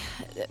mean,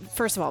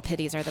 first of all,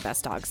 pitties are the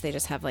best dogs. They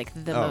just have like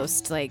the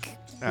most like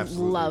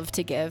absolutely. love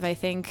to give, I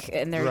think,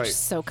 and they're Right.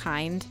 just so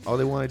kind. All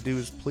they want to do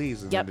is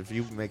please, and Yep. if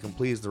you make them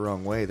please the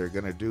wrong way, they're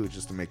gonna do it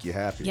just to make you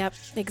happy. Yep,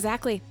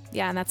 exactly.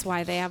 Yeah, and that's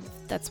why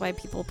that's why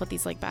people put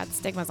these like bad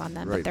stigmas on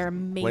them. Right. But they're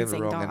Blame amazing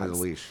the wrong dogs. end of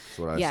the leash. That's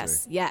what I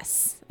Yes, say.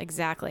 yes,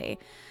 exactly.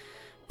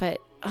 But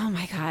oh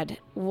my God,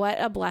 what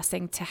a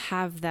blessing to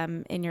have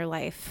them in your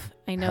life.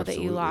 I know that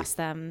you Absolutely. lost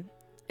them.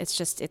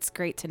 It's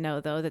great to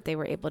know though that they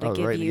were able to Oh,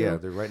 give right. you. Yeah,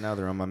 right now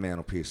they're on my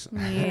mantelpiece.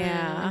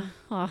 Yeah.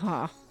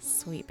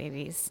 Sweet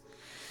babies.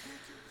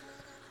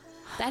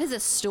 That is a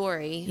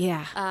story.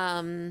 Yeah.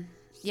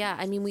 Yeah,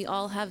 I mean, we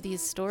all have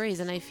these stories,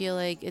 and I feel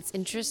like it's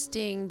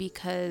interesting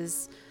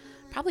because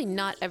probably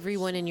not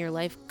everyone in your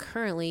life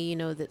currently, you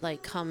know, that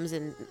like comes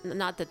and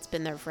not that's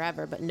been there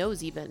forever, but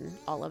knows even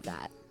all of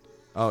that.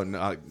 Oh,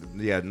 no,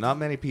 yeah, not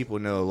many people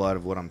know a lot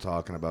of what I'm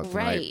talking about tonight.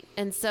 Right.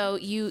 And so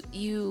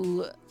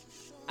you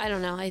I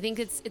don't know, I think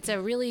it's a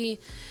really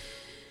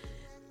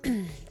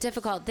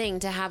difficult thing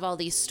to have all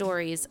these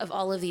stories of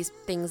all of these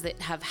things that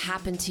have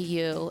happened to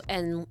you,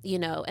 and you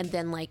know, and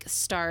then like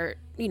start,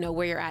 you know,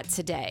 where you're at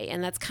today.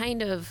 And that's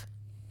kind of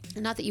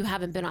not that you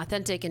haven't been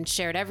authentic and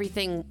shared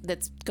everything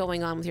that's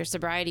going on with your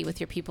sobriety with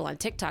your people on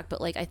TikTok,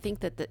 but like I think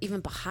that even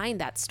behind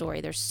that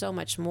story there's so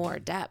much more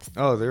depth.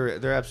 Oh,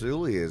 there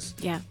absolutely is.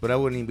 Yeah. But I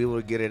wouldn't even be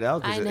able to get it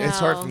out I because it's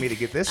hard know. for me to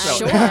get this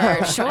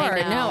out. Sure.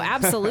 I know. No,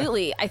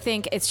 absolutely. I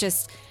think it's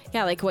just,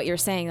 yeah, like what you're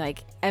saying, like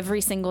every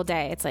single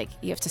day, it's like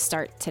you have to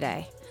start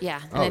today.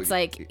 Yeah. And it's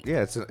like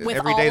yeah, it's with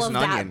every all day's of an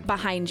that onion.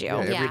 behind you.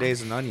 Yeah, Yeah. every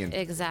day's an onion.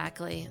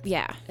 Exactly.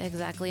 Yeah.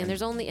 Exactly. And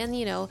there's only, and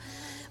you know,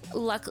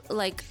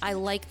 like I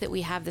like that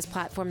we have this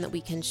platform that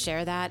we can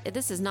share that.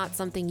 This is not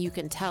something you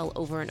can tell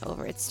over and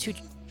over. It's too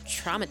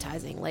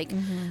traumatizing. Like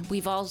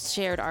we've all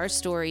shared our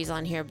stories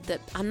on here that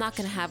I'm not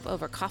going to have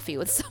over coffee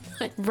with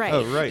someone. Right.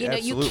 Oh, right. You know,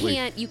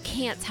 absolutely. you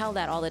can't tell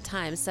that all the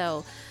time.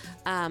 So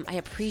I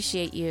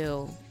appreciate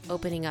you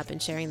opening up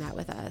and sharing that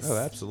with us. Oh,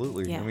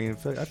 absolutely. Yeah. I mean,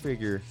 I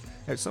figure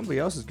if somebody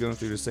else is going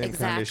through the same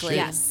kind of Exactly. shit.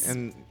 Yes.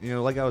 And, you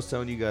know, like I was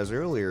telling you guys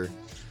earlier,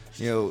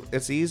 you know,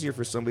 it's easier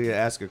for somebody to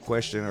ask a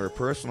question or a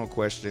personal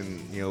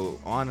question, you know,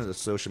 on a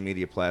social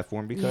media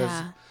platform because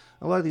Yeah.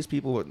 a lot of these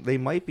people, they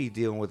might be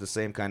dealing with the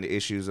same kind of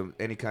issues of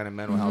any kind of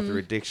mental health or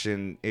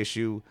addiction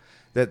issue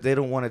that they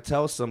don't want to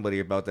tell somebody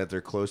about that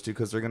they're close to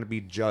because they're going to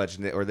be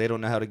judged or they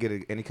don't know how to get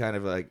any kind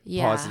of like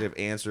Yeah. positive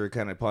answer,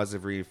 kind of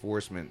positive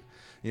reinforcement.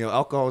 You know,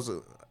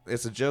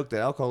 it's a joke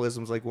that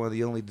alcoholism is like one of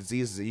the only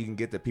diseases that you can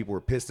get that people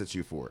are pissed at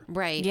you for.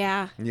 Right.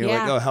 Yeah. And you're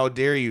yeah. like, oh, how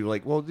dare you?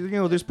 Like, well, you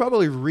know, there's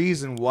probably a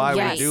reason why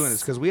Yes. we're doing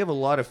this because we have a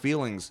lot of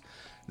feelings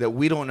that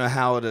we don't know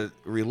how to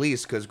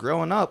release. Because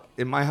growing up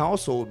in my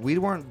household, we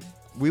weren't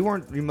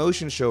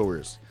emotion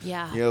showers.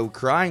 Yeah. You know,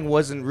 crying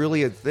wasn't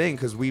really a thing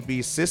because we'd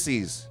be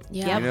sissies.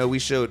 Yeah. You know, we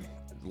showed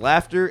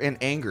laughter and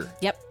anger.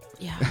 Yep.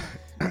 Yeah.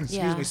 Excuse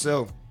Yeah. me.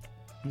 So,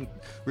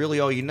 really,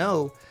 all you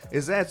know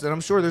is that, and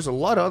I'm sure there's a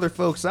lot of other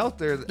folks out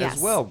there Yes. as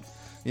well.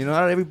 You know,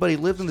 not everybody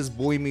lived in this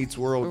boy meets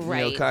world,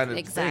 Right, you know, kind of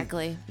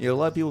exactly. thing. You know, a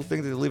lot of people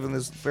think they live in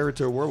this fairy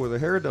tale world where their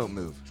hair don't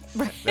move.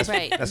 That's,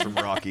 Right. That's from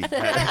Rocky.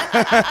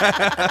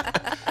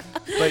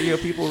 But, you know,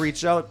 people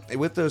reach out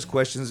with those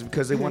questions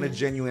because they want a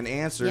genuine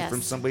answer Yes.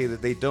 from somebody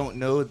that they don't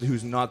know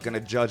who's not going to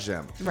judge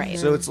them. Right.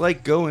 So it's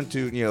like going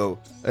to, you know,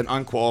 an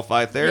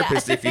unqualified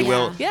therapist, if you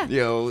will. Yeah. You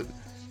know,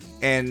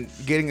 and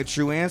getting a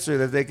true answer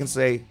that they can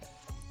say,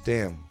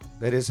 damn,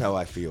 that is how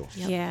I feel.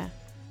 Yeah.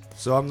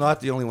 So I'm not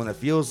the only one that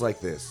feels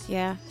like this.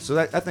 Yeah. So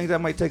that I think that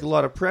might take a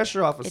lot of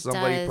pressure off of It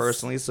somebody does.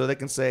 personally, so they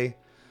can say,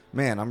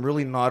 "Man, I'm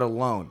really not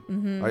alone."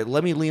 All right,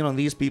 let me lean on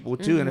these people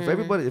too. And if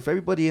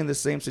everybody in the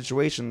same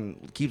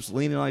situation keeps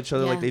leaning on each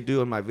other Yeah. like they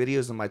do in my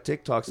videos and my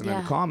TikToks and in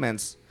Yeah. the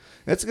comments,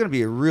 that's going to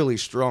be a really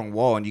strong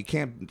wall, and you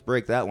can't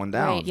break that one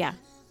down. Right. Yeah.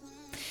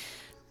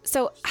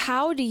 So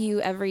how do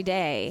you every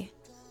day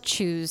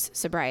choose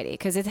sobriety?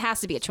 Because it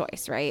has to be a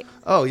choice, right?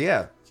 Oh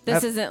yeah.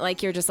 This isn't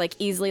like you're just like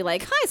easily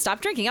like, hi,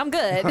 stop drinking, I'm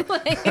good.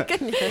 Like,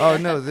 Oh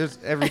no! There's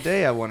every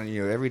day I want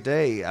to, every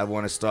day I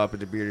want to stop at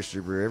the beer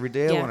distributor. Every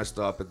day I Yeah. want to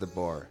stop at the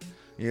bar.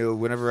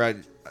 Whenever I,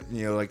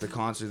 like the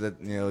concert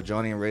that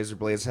Johnny and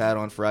Razorblades had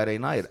on Friday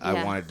night, I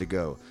Yeah. wanted to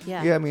go.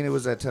 Yeah. I mean, it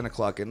was at 10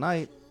 o'clock at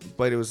night,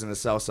 but it was in the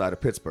south side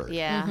of Pittsburgh.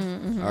 Yeah.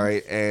 All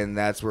right, and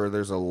that's where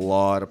there's a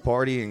lot of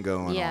partying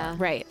going Yeah. on.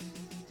 right.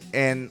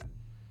 And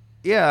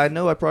yeah, I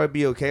know I'd probably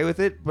be okay with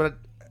it, but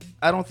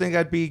I don't think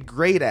I'd be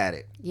great at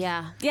it.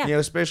 Yeah. Yeah.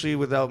 Especially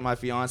without my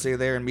fiance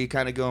there and me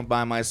kind of going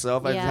by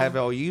myself. I'd Yeah. have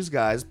all you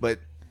guys, but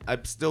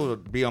I'd still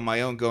be on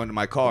my own going to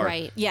my car.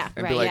 Right. Yeah.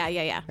 And Right. be like,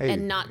 yeah. Hey,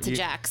 And not to you-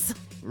 Jack's.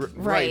 Right.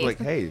 Right. Like,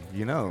 hey,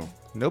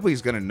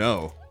 nobody's going to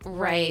know.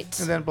 Right.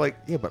 And then be like,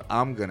 yeah, but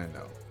I'm going to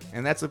know.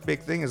 And that's a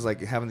big thing is like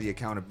having the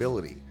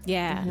accountability.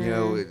 Yeah.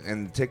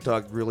 And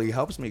TikTok really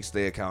helps me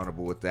stay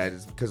accountable with that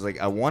is because like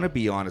I want to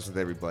be honest with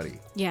everybody.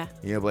 Yeah.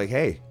 Like,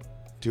 hey,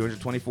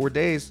 224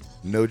 days,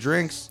 no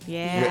drinks.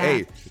 Yeah.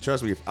 Hey,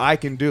 trust me, if I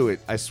can do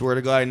it, I swear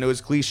to God, I know it's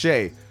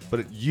cliche,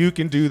 but you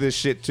can do this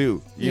shit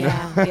too. You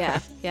know?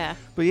 Yeah.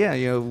 But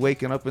yeah,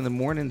 waking up in the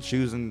morning,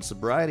 choosing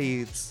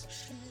sobriety,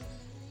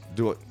 I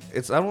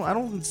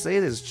don't say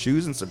it as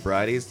choosing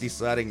sobriety. It's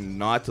deciding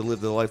not to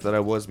live the life that I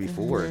was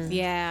before.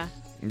 Yeah.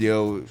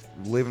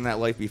 Living that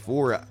life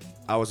before,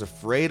 I was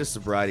afraid of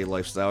sobriety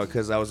lifestyle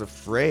because I was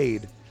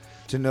afraid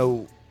to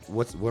know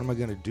what am I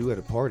going to do at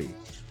a party?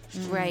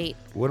 Right.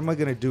 What am I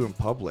going to do in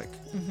public?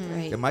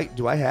 Right.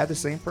 Do I have the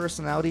same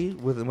personality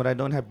when I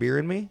don't have beer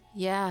in me?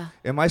 Yeah.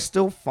 Am I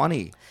still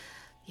funny?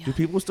 Yeah. Do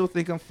people still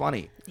think I'm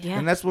funny? Yeah.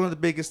 And that's one of the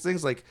biggest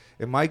things. Like,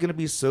 am I going to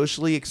be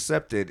socially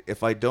accepted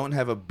if I don't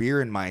have a beer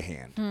in my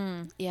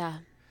hand? Yeah.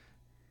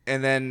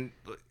 And then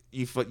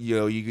you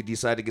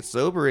decide to get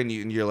sober, and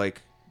you're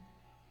like,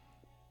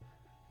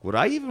 would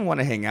I even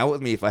want to hang out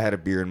with me if I had a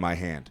beer in my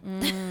hand?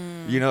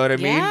 You know what I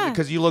mean? Yeah.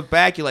 Because you look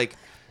back, you're like,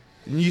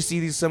 and you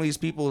see some of these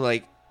people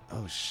like,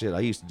 oh shit,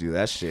 I used to do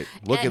that shit.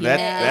 Look at that.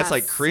 That's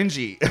like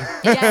cringy.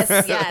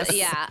 Yes.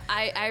 Yeah.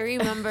 I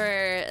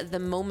remember the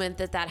moment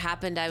that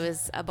happened. I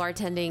was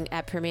bartending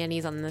at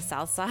Permanis on the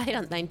south side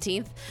on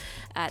 19th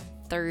at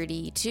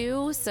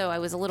 32. So I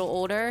was a little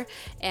older.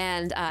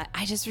 And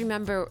I just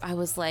remember I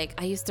was like,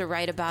 I used to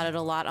write about it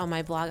a lot on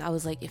my blog. I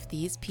was like, if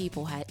these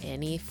people had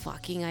any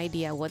fucking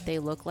idea what they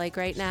look like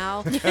right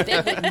now,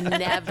 they would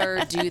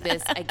never do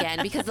this again,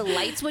 because the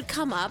lights would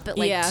come up at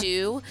like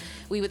 2.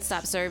 We would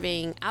stop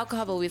serving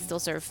alcohol, but we'd still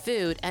serve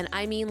food. And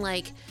I mean,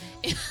 like,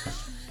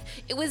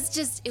 it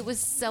was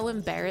so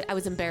embarrassed. I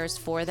was embarrassed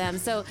for them.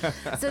 So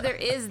there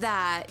is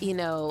that,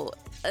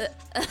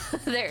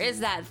 there is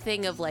that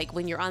thing of like,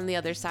 when you're on the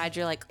other side,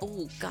 you're like,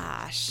 oh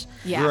gosh.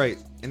 Yeah. Right.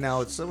 And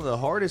now some of the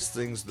hardest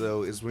things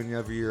though is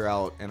whenever you're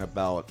out and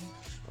about,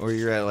 or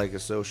you're at like a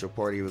social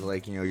party with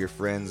like, your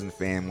friends and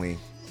family,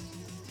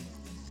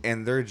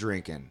 and they're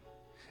drinking.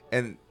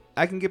 And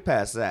I can get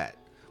past that.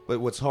 But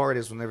what's hard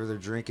is whenever they're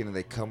drinking and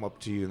they come up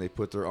to you and they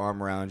put their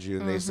arm around you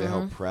and they say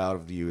how proud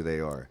of you they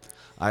are.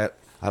 I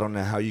don't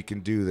know how you can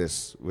do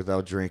this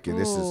without drinking.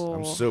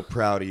 I'm so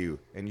proud of you.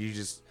 And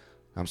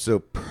I'm so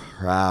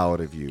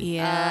proud of you.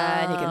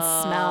 Yeah, and you can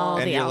smell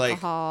And the you're like,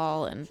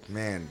 alcohol and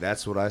Man,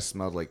 that's what I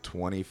smelled like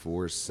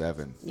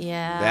 24/7.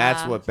 Yeah.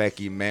 That's what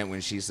Becky meant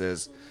when she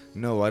says,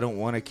 no, I don't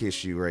want to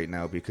kiss you right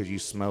now because you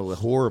smell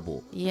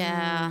horrible.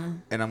 Yeah.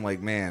 And I'm like,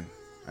 man,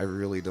 I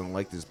really don't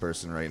like this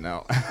person right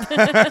now.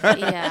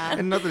 Yeah.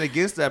 And nothing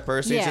against that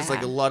person. It's just Yeah.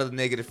 like a lot of the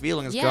negative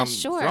feelings Yeah, come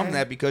sure. from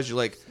that, because you're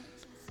like,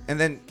 and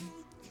then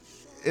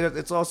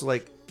it's also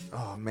like,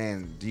 oh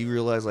man, do you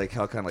realize like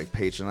how kind of like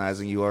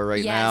patronizing you are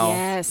right Yes. now?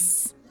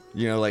 yes.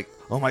 Like,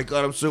 oh my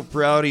God, I'm so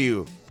proud of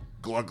you.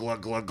 Glug,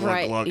 glug, glug, glug,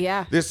 Right, glug.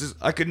 yeah.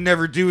 I could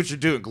never do what you're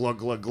doing. Glug,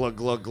 glug, glug,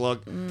 glug,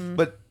 glug.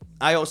 But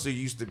I also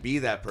used to be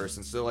that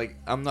person. So like,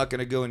 I'm not going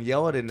to go and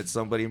yell it at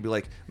somebody and be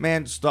like,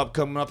 man, stop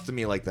coming up to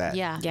me like that.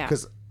 Yeah. Yeah.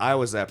 Because I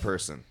was that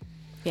person.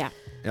 Yeah.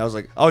 And I was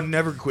like, I'll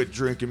never quit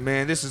drinking,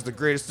 man. This is the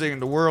greatest thing in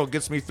the world.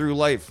 Gets me through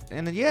life.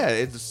 And then, yeah,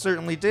 it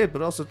certainly did,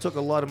 but also took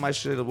a lot of my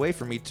shit away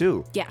from me,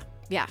 too. Yeah.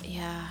 Yeah.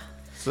 Yeah.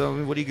 So, I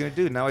mean, what are you going to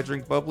do? Now I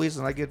drink bubblies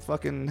and I get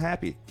fucking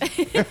happy.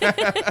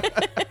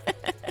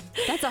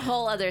 That's a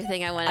whole other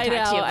thing I want to I talk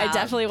know. to you about. I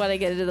definitely want to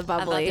get into the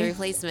about bubbly. the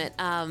replacement.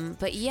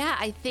 But yeah,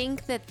 I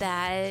think that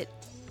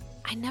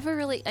I never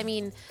really, I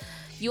mean,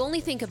 you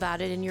only think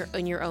about it in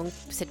your own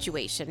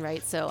situation,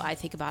 right? So I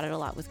think about it a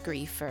lot with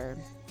grief or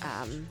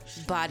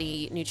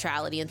body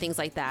neutrality and things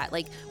like that,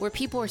 like where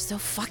people are so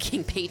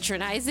fucking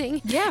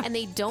patronizing. Yeah. And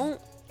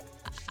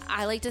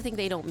I like to think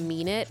they don't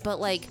mean it, but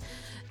like,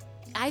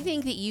 I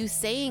think that you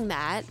saying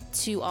that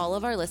to all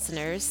of our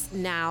listeners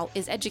now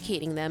is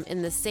educating them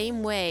in the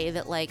same way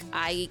that like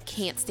I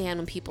can't stand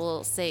when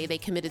people say they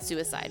committed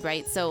suicide,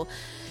 right? So,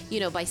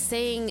 by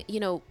saying,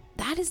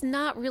 that is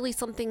not really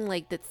something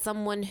like that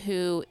someone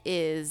who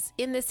is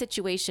in this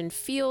situation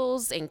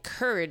feels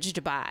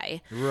encouraged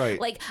by. Right.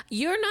 Like,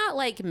 you're not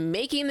like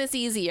making this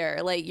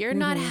easier. Like, you're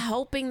not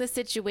helping the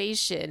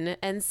situation.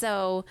 And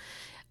so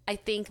I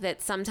think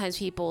that sometimes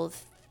people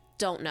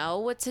don't know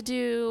what to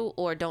do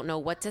or don't know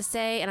what to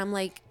say, and I'm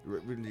like,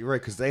 Right,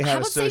 because they how have a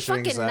about say social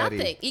fucking anxiety.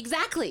 nothing?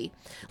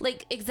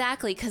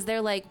 Exactly, because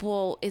they're like,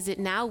 well, is it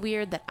now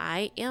weird that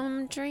I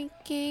am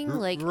drinking?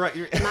 Like, right,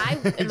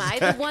 am I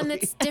the one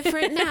that's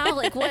different now?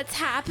 Like, what's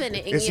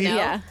happening? Is he-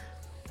 Yeah.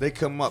 They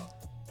come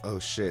up, oh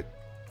shit,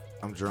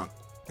 I'm drunk.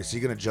 Is he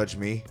going to judge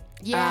me?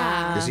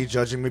 Yeah. Is he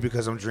judging me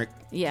because I'm drinking?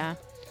 Yeah.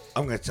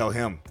 I'm going to tell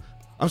him,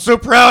 I'm so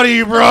proud of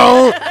you,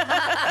 bro.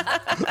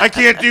 I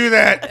can't do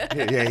that.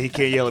 Yeah, he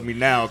can't yell at me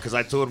now because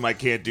I told him I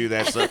can't do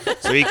that,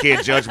 so he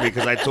can't judge me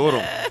because I told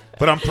him.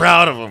 But I'm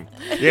proud of him.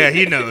 Yeah,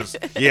 he knows.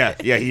 Yeah,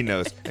 he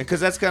knows. And because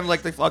that's kind of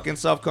like the fucking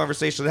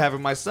self-conversation I have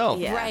with myself.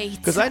 Yeah. Right.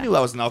 Because I knew I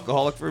was an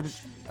alcoholic for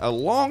a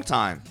long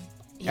time.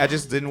 Yeah. I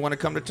just didn't want to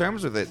come to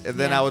terms with it. And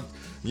then Yeah. I would,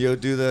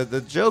 do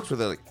the jokes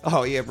with it. Like,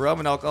 oh, yeah, bro, I'm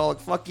an alcoholic.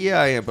 Fuck yeah,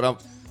 I am.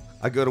 But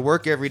I go to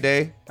work every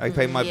day. I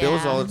pay my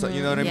bills all the time.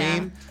 You know what I Yeah.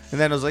 mean? And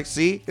then I was like,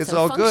 see, it's So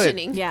all good.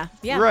 functioning. Yeah.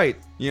 Yeah. Right.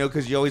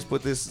 Because you always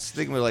put this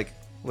stigma like,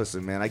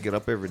 listen, man, I get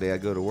up every day. I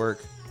go to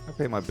work. I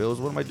pay my bills.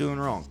 What am I doing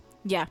wrong?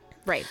 Yeah.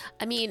 Right.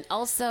 I mean,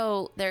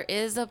 also, there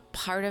is a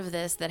part of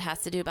this that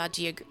has to do about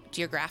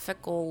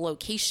geographical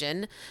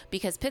location,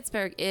 because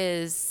Pittsburgh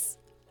is,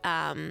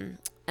 and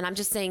I'm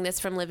just saying this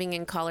from living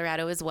in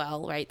Colorado as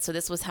well, right? So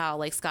this was how,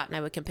 like, Scott and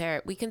I would compare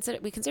it. We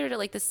considered it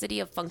like the city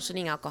of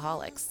functioning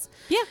alcoholics.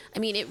 Yeah. I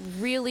mean, it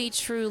really,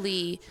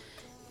 truly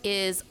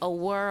is a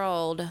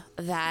world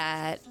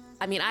that,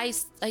 I mean, I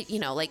you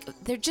know, like,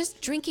 they're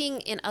just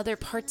drinking in other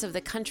parts of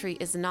the country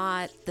is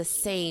not the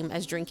same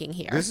as drinking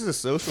here. This is a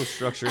social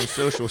structure and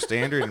social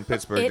standard in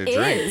Pittsburgh It to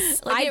drink.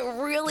 is. Like, it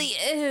really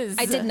is.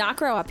 I did not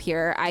grow up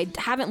here. I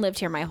haven't lived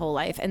here my whole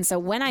life. And so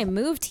when I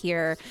moved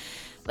here,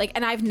 like,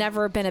 and I've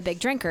never been a big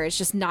drinker. It's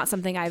just not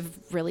something I've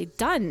really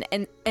done.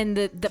 And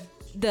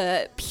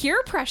the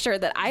peer pressure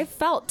that I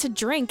felt to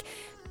drink,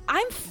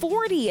 I'm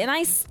 40 and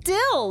I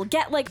still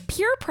get like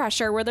peer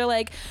pressure where they're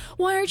like,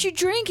 why aren't you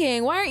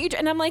drinking? Why aren't you?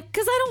 And I'm like,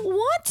 because I don't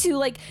want to.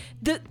 Like,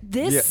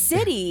 this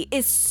city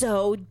is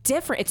so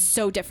different. It's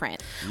so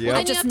different. Yeah. I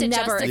And you just have to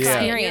never justify it.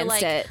 You're experienced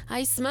like, it.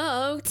 I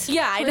smoked.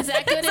 Yeah, I Was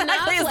that good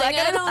enough? Exactly. Like,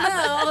 I don't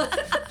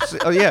know. So-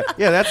 oh yeah,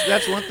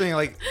 that's one thing.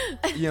 Like,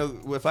 you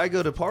know, if I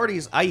go to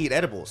parties, I eat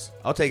edibles.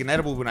 I'll take an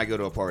edible when I go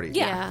to a party.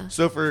 Yeah.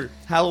 So for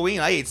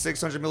Halloween, I ate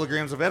 600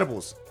 milligrams of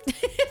edibles.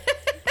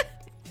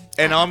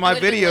 And on my I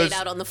would've been laid videos,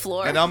 out on the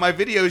floor. and on my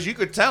videos, you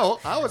could tell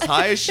I was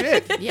high as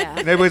shit. Yeah.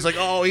 And everybody's like,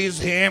 "Oh, he's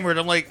hammered."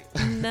 I'm like,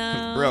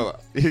 No. "Bro,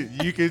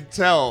 you could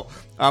tell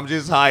I'm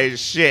just high as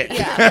shit." There's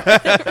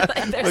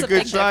A a good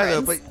big try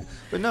though. difference.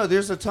 But no,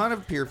 there's a ton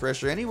of peer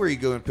pressure anywhere you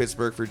go in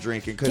Pittsburgh for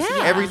drinking, because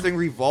Yeah. everything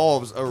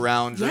revolves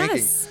around drinking.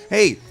 Yes.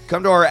 Hey,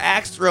 come to our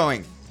axe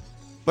throwing.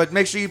 But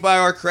make sure you buy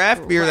our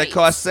craft beer Right. that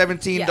costs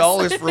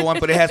 $17 for one,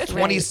 but it has Right.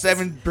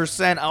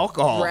 27%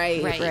 alcohol.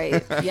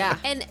 Right. Yeah.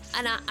 And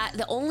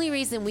the only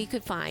reason we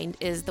could find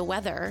is the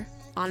weather,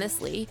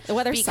 honestly. The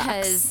weather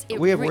because sucks.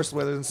 it We have re- worse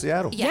weather than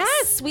Seattle. Yes.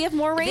 Yes, we have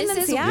more rain This than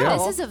is,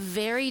 Seattle. this is a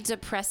very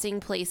depressing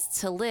place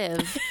to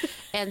live.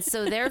 And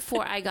so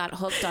therefore I got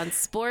hooked on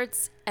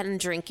sports and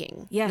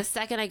drinking. Yeah. The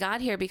second I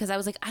got here, because I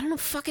was like, I don't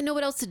fucking know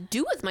what else to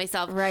do with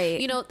myself. Right.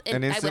 You know,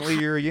 And I would instantly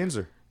you're a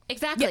Yinzer.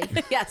 exactly.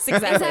 Yes,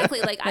 exactly.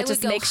 Exactly. Like, That I would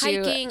just go makes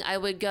you- hiking. I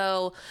would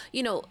go,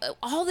 you know,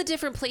 all the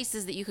different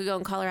places that you could go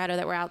in Colorado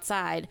that were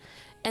outside.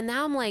 And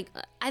now I'm like,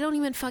 I don't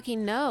even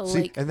fucking know.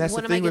 See, like, and that's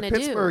what the am I thing with gonna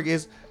Pittsburgh do?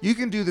 is you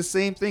can do the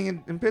same thing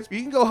in Pittsburgh.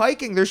 You can go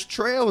hiking. There's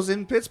trails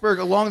in Pittsburgh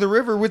along the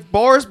river with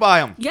bars by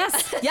them.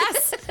 Yes,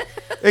 yes,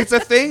 It's a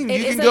thing.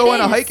 It You is can a go on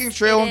a thing. hiking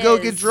trail It and go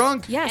is. get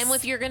drunk. yes. And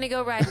if you're gonna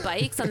go ride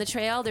bikes on the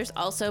trail, there's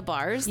also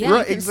bars that Yeah. you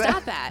Right, can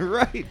exactly. stop at.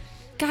 Right.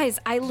 Guys,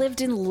 I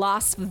lived in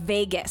Las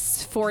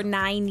Vegas for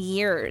 9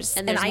 years.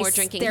 And there's more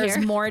drinking There's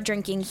here? more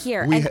drinking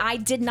here. We and ha- I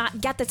did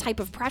not get the type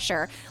of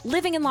pressure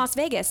living in Las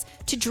Vegas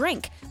to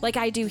drink like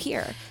I do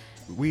here.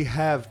 We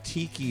have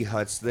tiki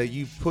huts that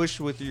you push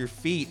with your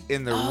feet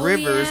in the Oh,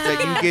 rivers yeah.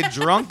 that you get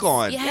drunk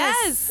on.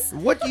 Yes.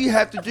 What do you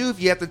have to do if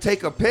you have to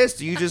take a piss?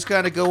 Do you just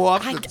kind of go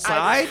off the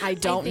side? I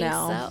don't think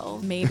know.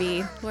 so.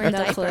 Maybe. Wear a no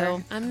diaper.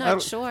 clue. I'm I not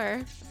don't-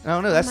 sure. I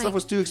don't know. That my- stuff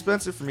was too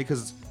expensive for me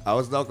because I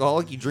was an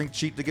alcoholic. You drink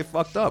cheap to get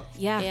fucked up.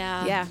 Yeah.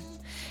 Yeah. Yeah.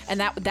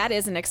 And that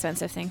is an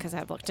expensive thing because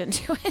I've looked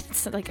into it.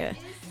 It's like a.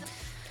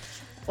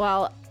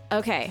 Well,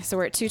 okay. So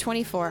we're at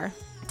 224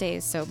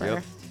 days sober.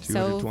 Yep. So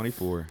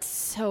 224.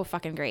 so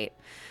fucking great.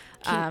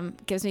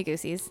 Gives me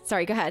goosies.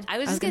 Sorry, go ahead. I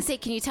was just gonna say,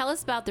 can you tell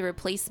us about the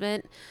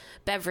replacement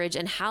beverage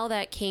and how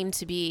that came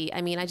to be?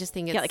 I mean, I just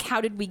think it's Yeah, like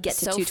how did we get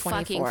to so 224?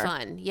 fucking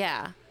fun.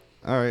 Yeah.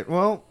 All right.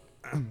 Well,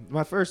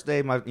 my first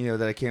day,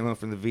 that I came home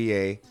from the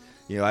VA,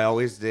 I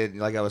always did,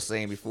 like I was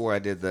saying before, I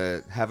did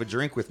the have a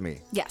drink with me.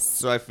 Yes.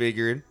 So I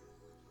figured,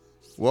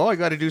 well, I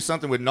got to do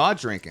something with not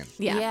drinking.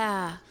 Yeah.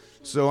 Yeah.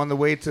 So on the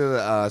way to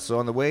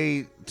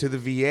the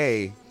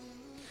VA,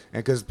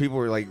 and because people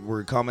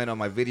were commenting on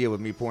my video with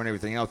me pouring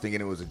everything out,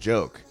 thinking it was a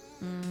joke.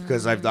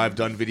 Because I've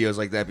done videos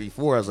like that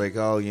before. I was like,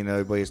 oh,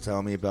 everybody's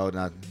telling me about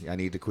I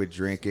need to quit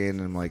drinking,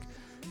 and I'm like,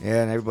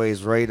 yeah, and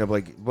everybody's right. And I'm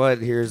like, but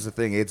here's the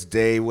thing, it's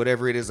day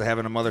whatever it is of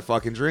having a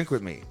motherfucking drink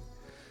with me.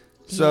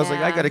 So I was like,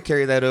 I Yeah. got to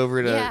carry that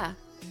over to. Yeah.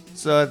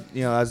 So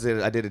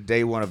I did a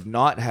day one of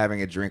not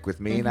having a drink with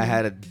me, and I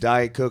had a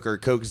Diet Coke or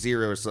Coke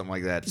Zero or something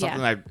like that. Something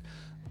Yeah.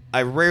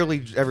 I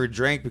rarely ever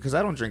drank because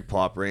I don't drink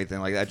pop or anything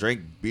like that. I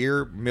drank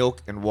beer,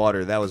 milk, and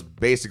water. That was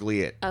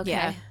basically it. Okay.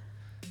 Yeah.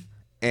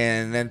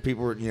 And then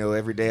people were,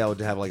 every day I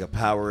would have like a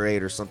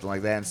Powerade or something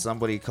like that. And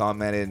somebody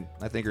commented,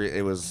 I think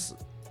it was,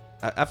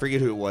 I forget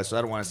who it was, so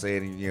I don't want to say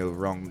any,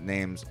 wrong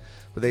names.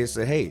 But they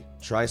said, hey,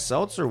 try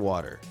seltzer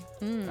water.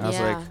 And I was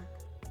yeah. like,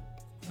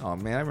 oh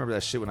man, I remember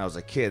that shit when I was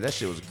a kid. That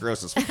shit was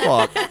gross as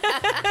fuck.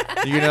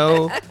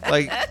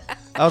 Like,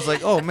 I was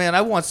like, oh man,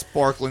 I want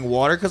sparkling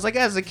water. Because like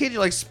as a kid, you're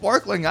like,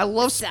 sparkling, I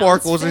love Sounds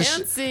sparkles and shit.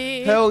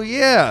 fancy. Hell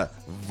yeah.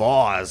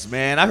 Voss,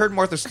 man. I heard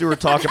Martha Stewart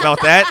talk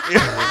about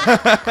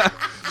that.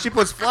 She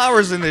puts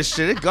flowers in this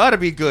shit. It gotta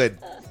be good.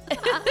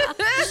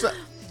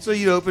 So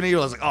you open it,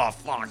 you're like, oh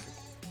fuck.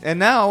 And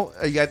now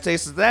you got a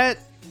taste of that,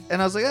 and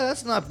I was like,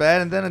 that's not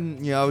bad. And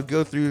then I would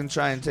go through and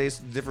try and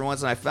taste different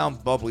ones, and I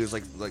found bubbly. It was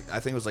like I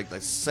think it was like the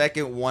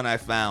second one I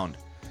found,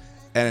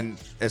 and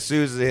as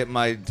soon as it hit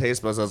my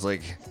taste buds, I was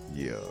like,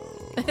 yo.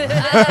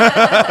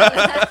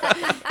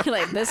 You're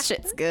like, this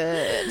shit's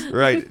good.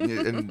 Right.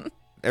 And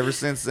ever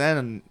since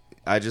then,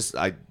 I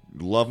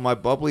love my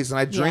bubblies, and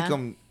I drink Yeah.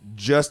 them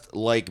just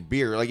like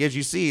beer. Like, as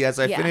you see, as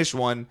I Yeah. finish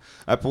one,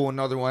 I pull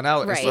another one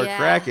out and Right. start Yeah.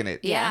 cracking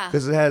it. Yeah.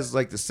 Because it has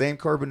like the same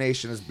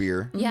carbonation as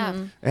beer. Yeah.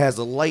 It has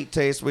a light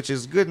taste, which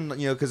is good,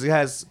 because it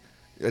has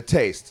a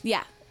taste.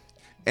 Yeah.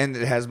 And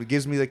it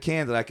gives me the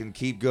can that I can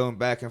keep going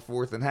back and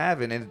forth and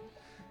having, and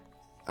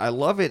I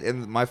love it.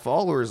 And my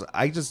followers,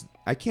 I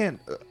can't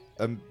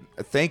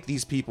thank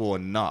these people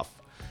enough.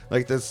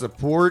 Like, the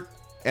support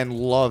and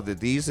love that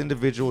these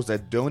individuals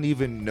that don't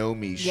even know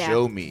me Yeah.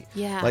 show me.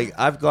 Yeah. Like,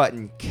 I've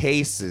gotten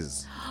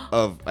cases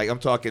of, like, I'm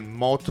talking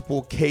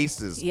multiple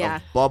cases Yeah.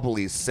 of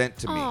bubblies sent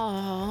to me.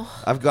 Oh.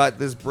 I've got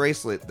this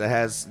bracelet that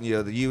has, the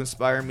 "You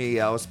inspire me,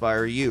 I'll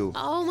inspire you"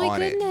 Oh my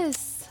on it.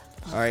 goodness.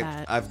 All right,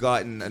 that. I've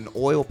gotten an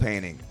oil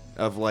painting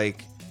of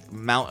like a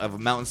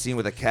mountain scene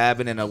with a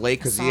cabin and a lake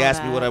because he Saw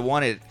asked me what that. I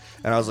wanted,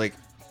 and I was like,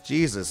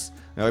 Jesus.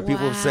 People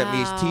have sent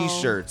me Wow.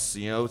 T-shirts.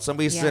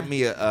 Somebody Yeah. sent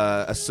me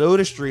a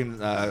Soda Stream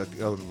a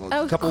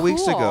couple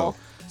weeks ago, cool.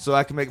 so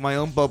I can make my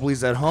own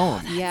bubblies at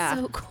home. Yeah.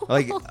 So cool.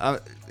 Like,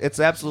 it's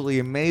absolutely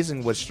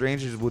amazing what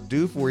strangers will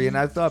do for you. And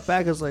I thought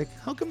back, I was like,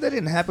 how come that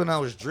didn't happen when I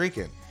was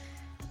drinking?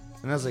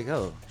 And I was like,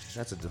 oh,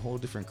 that's a whole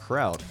different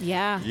crowd.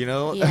 Yeah.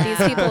 Yeah.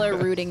 These people are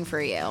rooting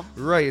for you.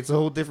 Right, it's a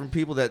whole different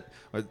people that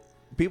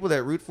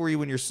root for you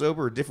when you're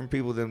sober are different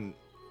people than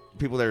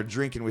people that are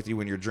drinking with you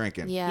when you're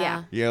drinking.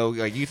 Yeah. Yeah.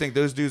 Like, you think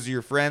those dudes are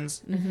your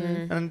friends,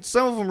 and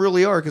some of them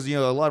really are, because a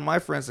lot of my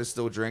friends that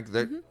still drink.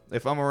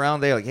 If I'm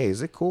around, they're like, "Hey,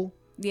 is it cool?"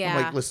 Yeah.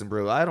 I'm like, "Listen,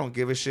 bro, I don't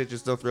give a shit.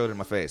 Just don't throw it in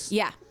my face."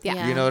 Yeah. Yeah.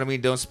 Yeah. You know what I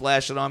mean? Don't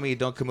splash it on me.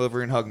 Don't come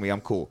over and hug me.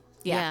 I'm cool.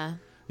 Yeah.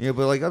 But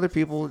like other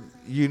people,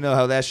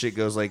 how that shit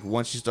goes. Like,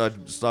 once you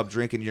stop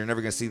drinking, you're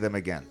never gonna see them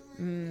again,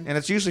 and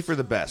it's usually for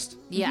the best.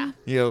 Yeah.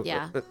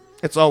 Yeah.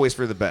 It's always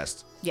for the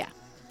best. Yeah.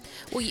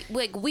 Well,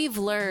 we've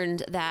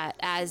learned that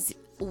as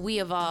we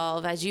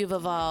evolve, as you've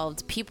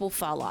evolved, people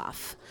fall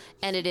off,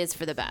 and it is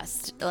for the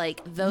best.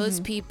 Like, those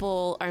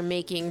people are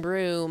making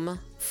room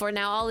for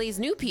now all these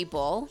new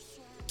people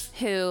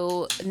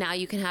who now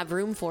you can have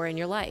room for in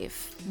your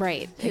life.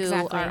 Right. Who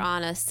Exactly. are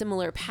on a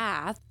similar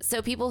path.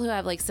 So people who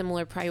have like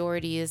similar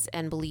priorities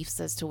and beliefs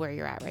as to where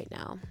you're at right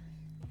now.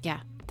 Yeah.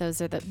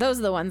 Those are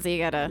the ones that you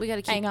gotta We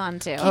gotta keep- hang on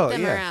to.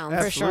 them around,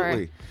 for sure.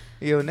 absolutely.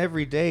 And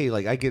every day,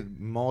 like, I get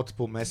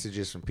multiple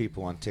messages from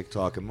people on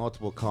TikTok and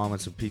multiple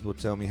comments of people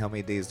telling me how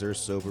many days they're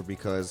sober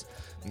because,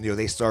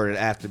 they started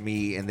after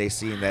me and they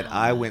seen that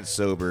I went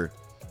sober,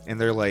 and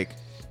they're like,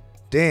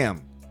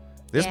 damn,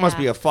 this must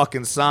Yeah. be a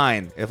fucking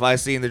sign if I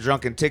seen the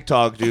drunken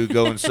TikTok dude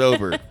going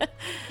sober.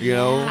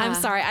 I'm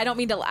sorry. I don't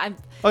mean to.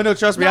 Oh, no,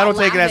 trust me. I Not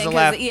don't take it as a laughing,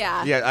 laugh.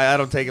 'cause, yeah. Yeah, I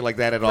don't take it like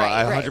that at all. Right,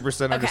 I right.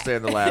 100% Okay.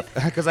 understand the laugh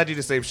because I do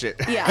the same shit.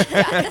 Yeah.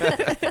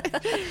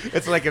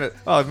 It's like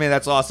oh, man,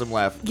 that's awesome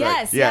laugh.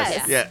 Yes. Right.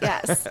 Yes. Yeah.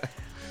 Yes.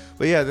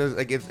 But yeah, there's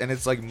like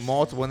it's like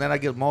multiple, and then I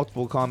get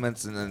multiple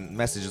comments and then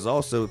messages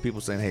also with people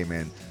saying, "Hey,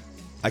 man,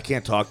 I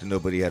can't talk to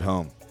nobody at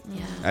home.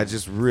 Yeah. I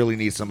just really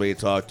need somebody to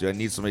talk to. I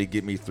need somebody to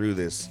get me through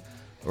this."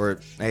 Or,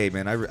 "Hey,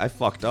 man, I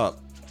fucked up."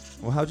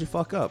 Well, how'd you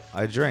fuck up?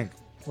 I drank.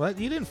 What?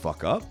 You didn't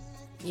fuck up.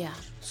 Yeah.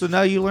 So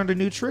now you learned a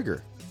new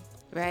trigger.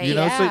 Right.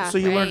 Yeah, so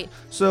you learn. right.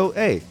 So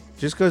hey,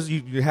 just because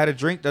you had a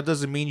drink, that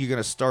doesn't mean you're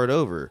gonna start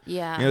over.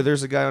 Yeah.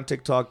 There's a guy on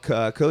TikTok,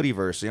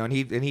 Codyverse,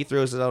 and he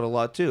throws it out a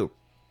lot too,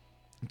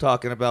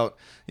 talking about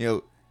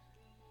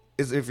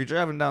is if you're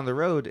driving down the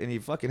road and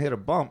you fucking hit a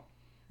bump,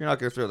 you're not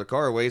gonna throw the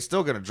car away. It's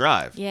still gonna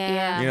drive.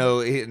 Yeah.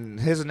 And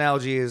his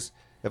analogy is,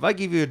 if I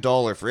give you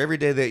 $1 for every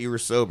day that you were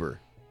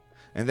sober,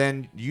 and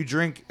then you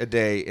drink a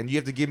day, and you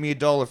have to give me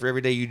 $1 for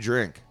every day you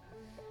drink,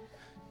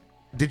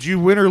 did you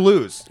win or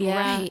lose?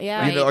 Yeah. Right,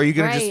 Yeah. right. Are you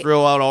going to just Right.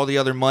 throw out all the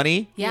other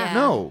money? Yeah.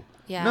 No.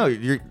 Yeah. No,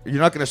 you're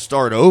not going to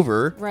start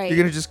over. Right. You're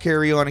going to just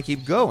carry on and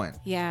keep going.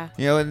 Yeah.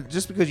 And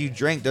just because you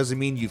drank doesn't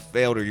mean you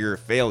failed or you're a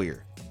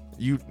failure.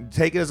 You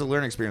take it as a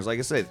learning experience. Like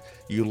I said,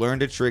 you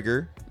learned a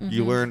trigger.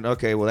 You learned,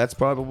 okay, well, that's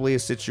probably a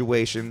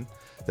situation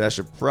that I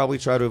should probably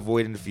try to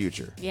avoid in the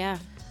future. Yeah.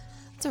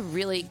 It's a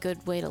really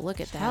good way to look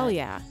at that. Hell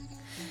yeah.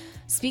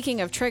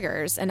 Speaking of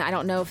triggers, and I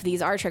don't know if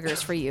these are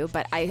triggers for you,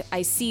 but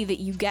I see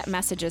that you get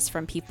messages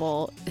from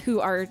people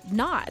who are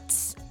not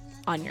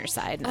on your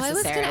side Oh, I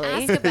was going to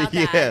necessarily. ask about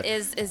that. Yeah.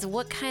 Is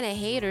what kind of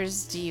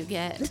haters do you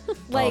get?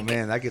 Like, oh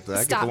man, I get the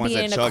stop ones that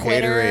being a chug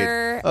quitter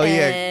Haterade. Oh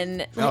yeah.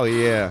 and, Oh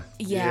yeah.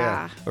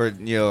 Yeah. Or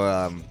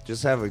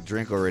just have a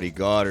drink already,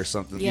 God, or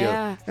something.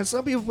 Yeah. And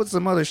some people put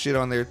some other shit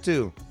on there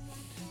too.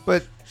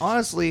 But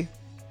honestly,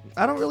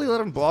 I don't really let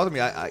them bother me.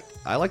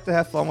 I like to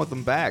have fun with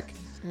them back.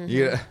 Mm-hmm.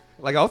 Yeah.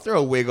 Like, I'll throw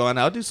a wig on.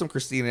 I'll do some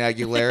Christina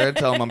Aguilera and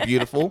tell them I'm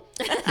beautiful.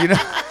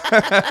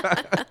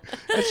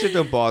 That shit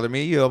don't bother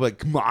me. I'm like,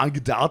 come on,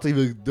 get out of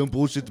here. Don't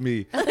bullshit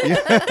me.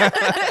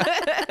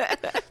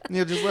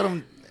 Just let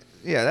them.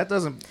 Yeah, that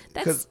doesn't.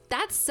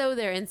 That's so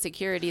their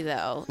insecurity,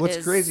 though.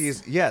 What's crazy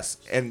is, yes,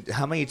 and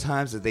how many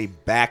times did they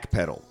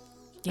backpedal?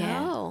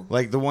 Yeah. Oh.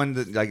 Like the one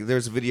that, like,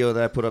 there's a video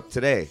that I put up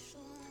today,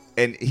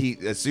 and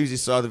as soon as he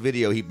saw the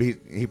video,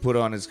 he put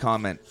on his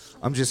comment,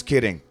 "I'm just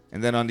kidding.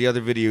 And then on the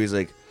other video, he's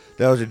like,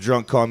 that was a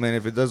drunk comment.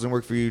 If it doesn't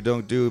work for you,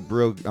 don't do it,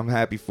 bro. I'm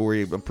happy for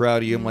you. I'm proud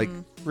of you. I'm like,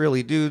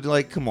 really, dude?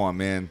 Like, come on,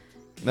 man.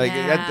 Like,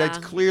 that's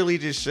clearly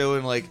just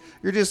showing, like,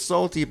 you're just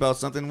salty about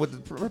something. What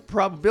the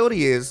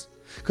probability is,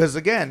 because,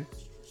 again,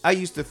 I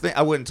used to think,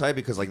 I wouldn't type it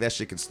because, like, that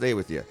shit can stay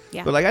with you.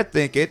 Yeah. But, like, I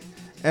think it,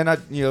 and,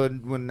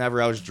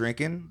 whenever I was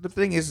drinking, the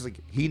thing is, like,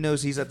 he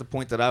knows he's at the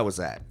point that I was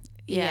at.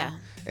 Yeah.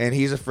 And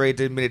he's afraid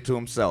to admit it to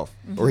himself.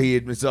 Or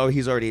he's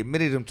already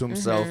admitted it to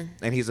himself,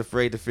 and he's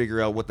afraid to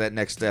figure out what that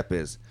next step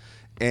is.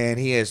 And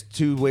he has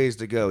two ways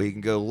to go. He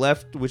can go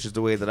left, which is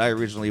the way that I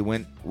originally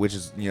went, which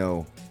is,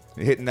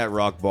 hitting that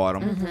rock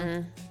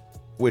bottom.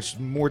 Which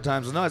more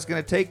times than not, it's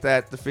going to take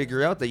that to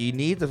figure out that you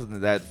need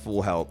that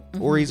full help.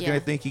 Or he's going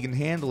to think he can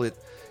handle it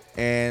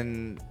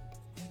and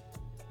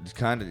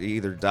kind of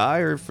either die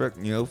or,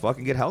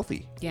 fucking get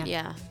healthy.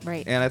 Yeah.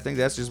 Right. And I think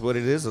that's just what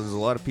it is. There's a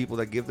lot of people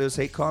that give those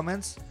hate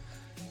comments.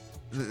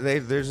 They're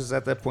just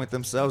at that point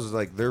themselves. It's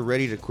like they're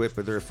ready to quit,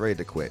 but they're afraid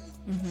to quit.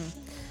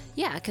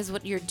 Yeah, because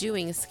what you're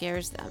doing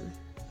scares them.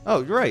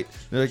 Oh, you're right.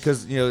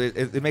 Because,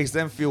 it makes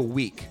them feel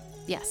weak.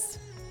 Yes.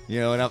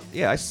 And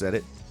I said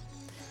it.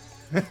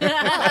 Yeah,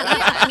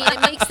 I mean,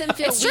 it makes them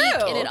feel It's weak,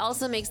 true. and it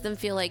also makes them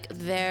feel like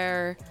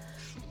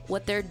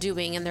what they're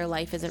doing in their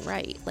life isn't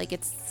right. Like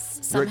it's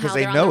somehow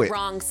they they're know on the it.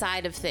 wrong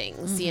side of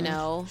things, you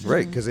know?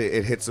 Right, because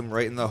it hits them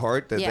right in the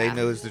heart that they Yeah.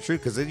 know is the truth.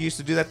 Because it used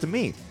to do that to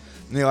me.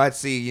 I'd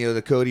see,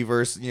 the Cody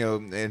verse,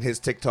 and his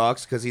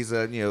TikToks because he's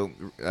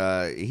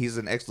he's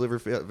an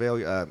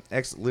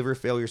ex-liver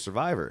failure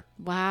survivor.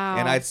 Wow.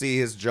 And I'd see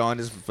his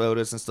jaundice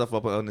photos and stuff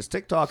up on his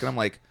TikTok, and I'm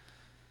like,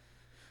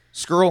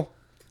 scroll.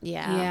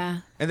 Yeah. Yeah.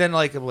 And then,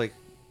 I'm like,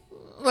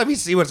 let me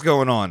see what's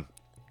going on.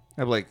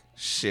 I'm like,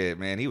 shit,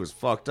 man, he was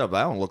fucked up.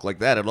 I don't look like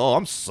that at all.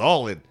 I'm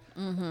solid.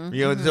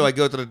 Until I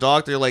go to the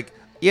doctor, like,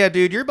 yeah,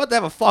 dude, you're about to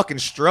have a fucking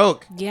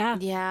stroke. Yeah.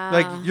 Yeah.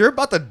 Like, you're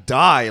about to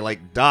die.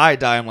 Like, die.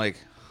 I'm like,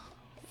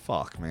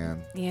 fuck,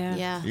 man. Yeah.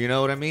 Yeah. You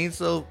know what I mean?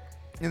 So,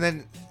 and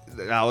then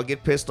I would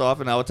get pissed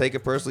off and I would take it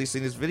personally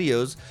seeing his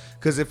videos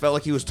because it felt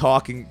like he was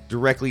talking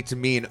directly to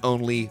me and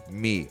only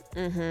me.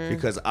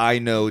 Because I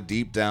know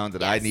deep down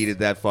that I Yes. needed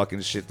that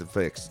fucking shit to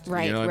fix.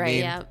 Right, You know what I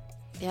right. mean?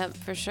 Yep,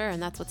 for sure.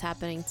 And that's what's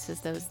happening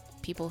to those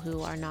people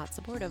who are not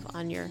supportive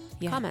on your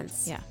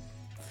comments. Yeah.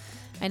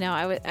 I know.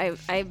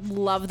 I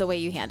love the way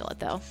you handle it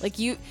though. Like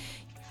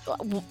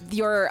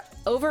your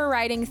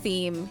overriding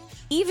theme,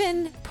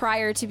 even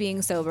prior to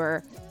being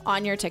sober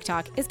on your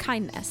TikTok, is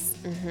kindness.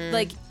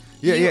 Like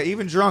Yeah,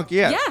 even drunk.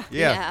 Yeah.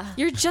 Yeah.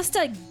 you're just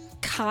a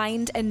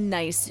kind and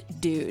nice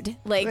dude.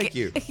 Like Thank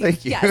you.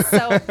 Thank you. Yeah.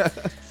 So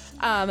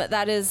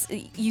that is,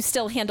 you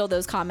still handle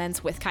those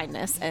comments with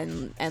kindness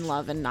and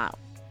love, and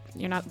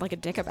you're not like a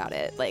dick about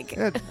it. Like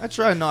Yeah, I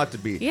try not to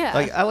be. Yeah.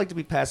 Like, I like to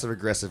be passive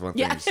aggressive on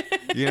Yeah. things.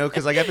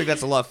 Because I think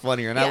that's a lot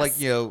funnier. And I like,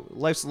 Yes.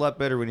 life's a lot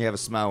better when you have a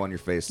smile on your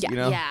face.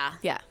 Yeah. Yeah.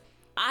 yeah.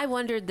 I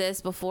wondered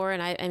this before,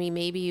 and I mean,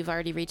 maybe you've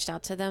already reached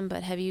out to them,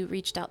 but have you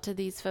reached out to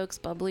these folks,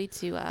 Bubbly,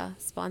 to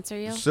sponsor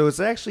you? So it's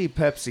actually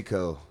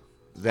PepsiCo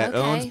that Okay.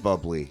 owns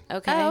Bubbly.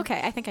 Okay. Oh,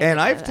 okay. I think I And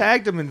did I've know that.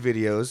 tagged them in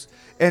videos.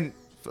 And,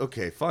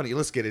 okay, funny.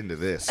 Let's get into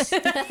this.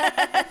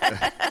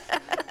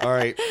 All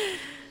right.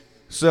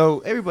 So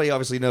everybody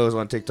obviously knows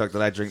on TikTok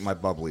that I drink my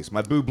Bubblies,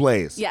 my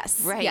Bublés.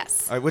 Yes. Right.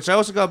 Yes. All right, which I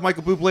also got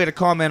Michael Bublé to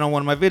comment on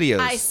one of my videos.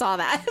 I saw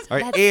that. All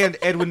right, and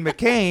Edwin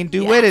McCain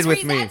duetted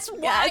with me. That's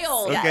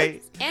wild. Okay.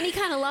 And he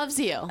kind of loves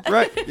you.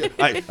 Right.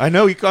 Yeah, I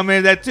know he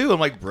commented that too. I'm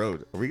like, bro,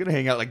 are we gonna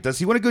hang out? Like, does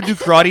he want to go do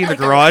karate in the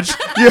garage?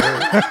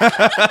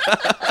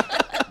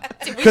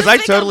 Because I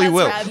totally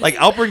will. Like,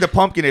 I'll bring the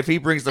pumpkin if he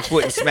brings the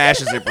foot and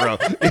smashes it, bro.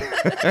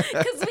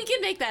 Because we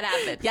can make that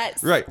happen.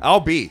 Yes. Right. I'll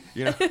be.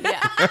 Yeah.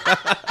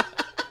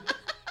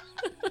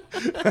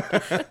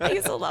 I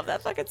used to love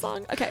that fucking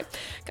song. Okay.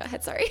 Go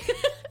ahead. Sorry.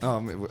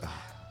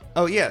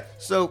 Oh yeah.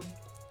 So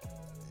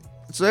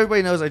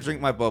everybody knows I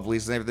drink my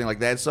bubblies and everything like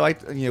that. So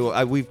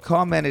we've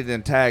commented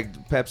and tagged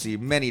Pepsi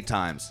many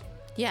times.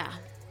 Yeah.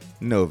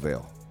 No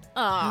avail.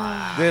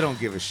 Aw. They don't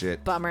give a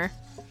shit. Bummer.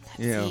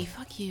 You know. See,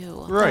 fuck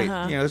you. Right.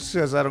 Uh-huh. It's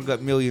because I don't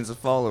got millions of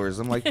followers.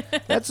 I'm like,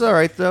 that's all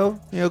right though.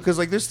 Because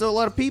like there's still a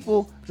lot of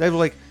people that were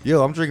like,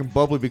 yo, I'm drinking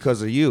bubbly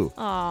because of you.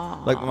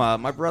 Aw. Like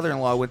my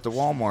brother-in-law went to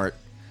Walmart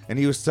and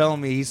he was telling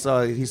me he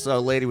saw a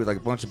lady with like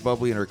a bunch of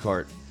bubbly in her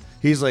cart.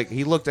 He's like,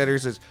 he looked at her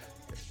and says,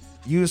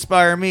 you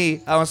inspire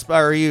me, I'll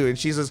inspire you. And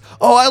she says,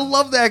 oh, I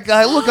love that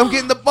guy. Look, I'm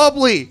getting the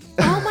bubbly.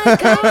 Oh my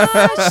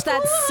gosh.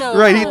 That's so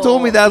Right. He cool.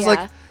 told me that. I was Yeah.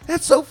 like,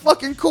 that's so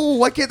fucking cool.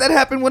 Why can't that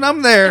happen when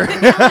I'm there? Oh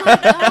my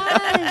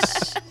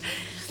gosh.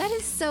 That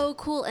is so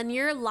cool. And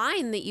your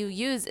line that you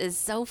use is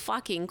so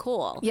fucking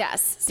cool.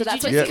 Yes. So Did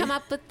that's you what just Yeah. come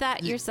up with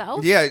that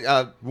yourself?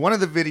 Yeah, one of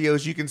the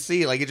videos you can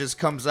see, like, it just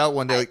comes out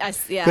one day. Like,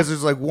 yeah. because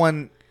there's, like,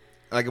 one,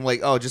 like, I'm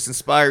like, oh, just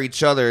inspire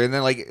each other. And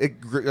then, like,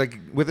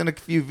 within a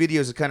few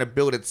videos, it kind of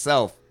built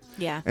itself.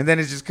 Yeah. And then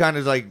it's just kind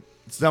of, like,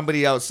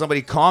 somebody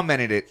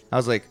commented it. I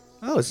was like,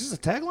 oh, is this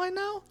a tagline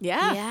now?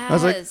 Yeah. Yes. I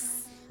was like,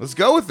 let's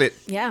go with it.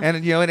 Yeah. And,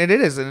 and it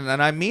is. And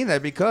I mean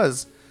that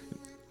because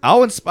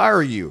I'll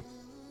inspire you.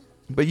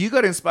 But you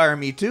got to inspire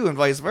me too, and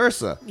vice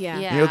versa. Yeah.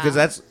 Yeah. You know,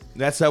 because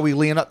that's how we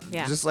lean up.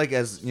 Yeah. Just like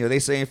as they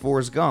say in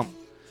Forrest Gump.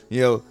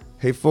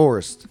 Hey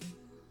Forrest,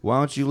 why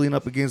don't you lean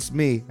up against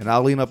me and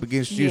I'll lean up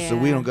against you, so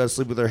we Yeah. don't got to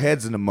sleep with our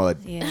heads in the mud.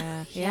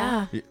 Yeah.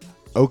 Yeah.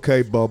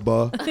 Okay,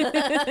 Bubba.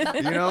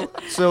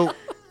 So,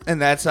 and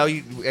that's how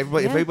if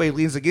everybody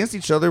leans against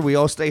each other, we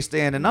all stay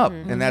standing up,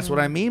 and that's what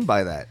I mean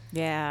by that.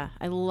 Yeah.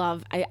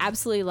 I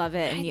absolutely love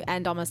it. And you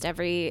end almost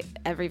every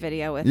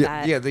video with Yeah,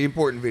 that. yeah, the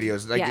important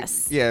videos. Like,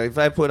 Yes. Yeah, if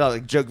I put out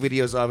like joke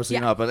videos, obviously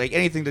Yeah. not, but like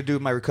anything to do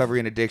with my recovery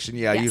and addiction,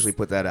 I Yes. usually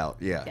put that out.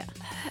 Yeah. Yeah.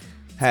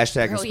 Hashtag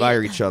Brilliant.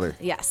 inspire each other.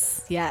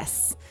 Yes.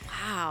 Yes.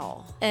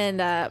 Wow. And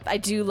I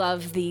do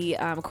love the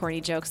corny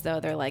jokes, though.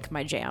 They're like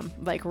my jam,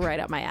 like right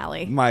up my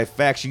alley. My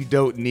facts you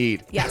don't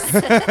need. Yes.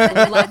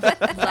 love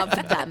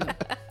them.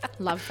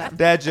 Love them.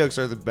 Dad jokes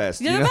are the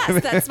best. You're you the know?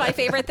 best. That's my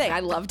favorite thing.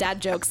 I love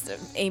dad jokes.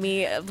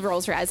 Amy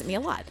rolls her eyes at me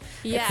a lot.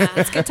 Yeah.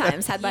 It's good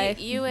times. Had by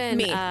You and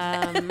me.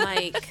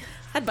 Mike.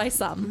 Had by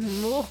some.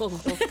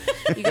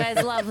 You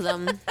guys love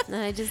them. And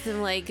I just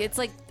am like, it's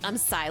like I'm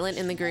silent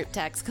in the group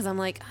text because I'm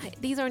like,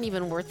 these aren't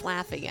even worth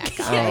laughing at,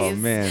 guys. Oh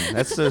man,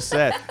 that's so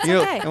sad.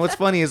 okay. And what's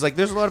funny is like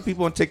there's a lot of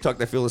people on TikTok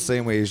that feel the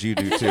same way as you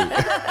do too.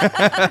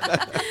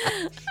 I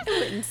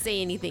wouldn't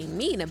say anything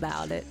mean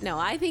about it. No,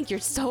 I think you're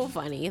so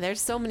funny.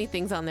 There's so many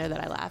things on there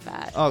that I laugh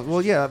at. Oh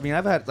well, yeah. I mean,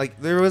 I've had like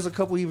there was a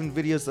couple even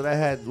videos that I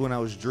had when I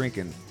was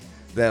drinking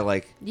that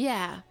like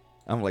Yeah.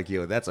 I'm like,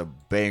 yo, that's a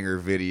banger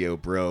video,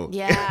 bro.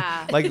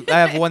 Yeah. Like I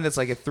have one that's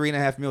like at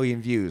 3.5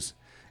 million views,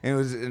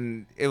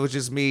 and it was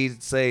just me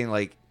saying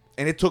like,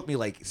 and it took me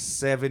like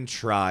 7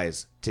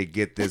 tries to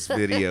get this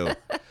video,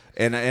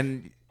 and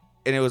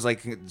it was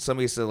like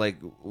somebody said like,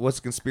 what's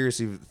a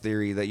conspiracy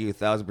theory that you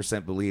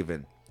 1,000% believe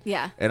in?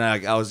 Yeah. And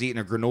I was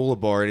eating a granola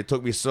bar, and it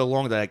took me so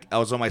long that I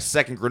was on my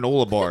second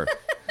granola bar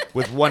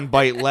with 1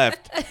 bite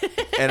left,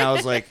 and I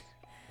was like.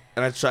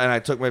 And I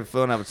took my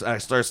phone up. I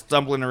started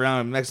stumbling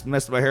around and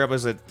messed my hair up. I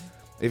said,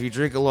 if you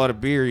drink a lot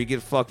of beer, you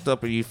get fucked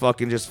up and you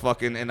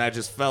and I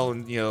just fell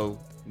and,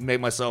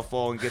 made myself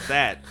fall and get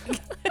that.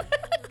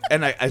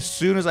 And as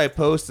soon as I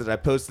posted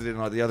it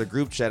in the other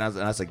group chat, and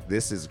I was like,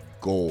 this is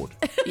gold.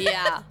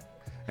 Yeah.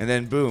 And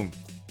then boom,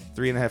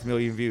 3.5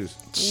 million views.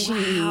 Wow.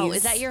 Jeez.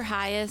 Is that your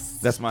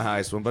highest? That's my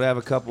highest one. But I have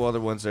a couple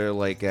other ones that are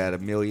like at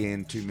 1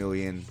 million, 2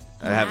 million.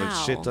 I have a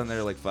Wow. shit ton that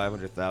are like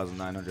 500,000,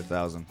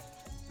 900,000.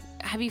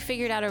 Have you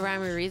figured out a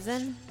rhyme or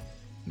reason?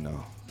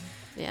 No.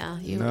 Yeah.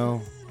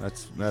 No.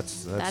 That's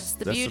That's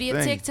the beauty of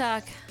thing.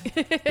 TikTok.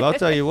 But I'll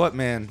tell you what,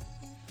 man.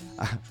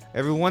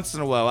 Every once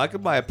in a while, I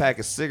could buy a pack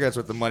of cigarettes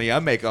with the money I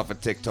make off of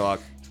TikTok.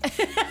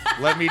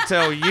 Let me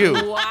tell you,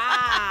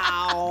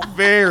 Wow.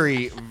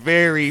 very,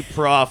 very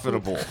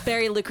profitable.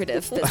 Very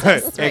lucrative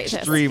business. Right?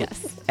 Extreme.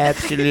 Yes.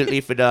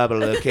 Absolutely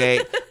phenomenal,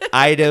 okay?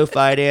 Ido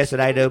finance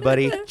and Ido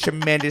buddy.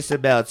 Tremendous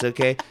amounts,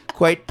 okay?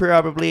 Quite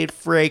probably,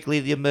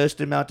 frankly, the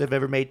most amount I've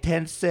ever made.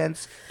 10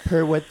 cents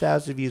per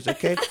 1,000 views,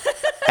 okay?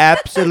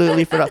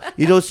 Absolutely phenomenal.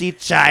 You don't see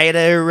China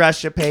or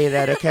Russia pay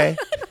that, okay?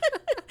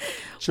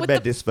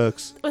 Tremendous,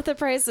 folks. With the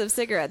price of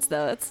cigarettes,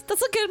 though, that's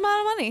a good amount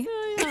of money.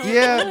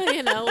 Yeah.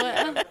 You know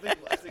what?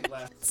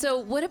 So,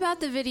 what about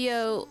the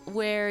video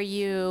where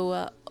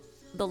you,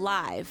 the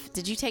live?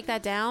 Did you take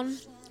that down?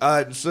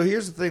 So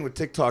here's the thing with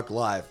TikTok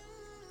Live.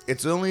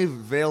 It's only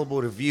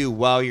available to view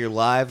while you're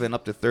live and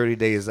up to 30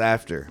 days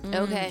after.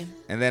 Okay.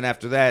 And then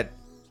after that,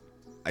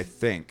 I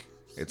think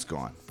it's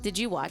gone. Did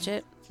you watch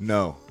it?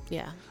 No,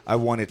 Yeah. I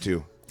wanted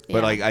to, Yeah.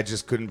 but I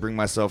just couldn't bring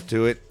myself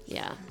to it.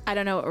 Yeah. I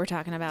don't know what we're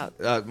talking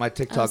about. My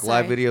TikTok Oh,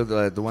 Live sorry. video,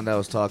 the one that I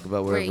was talking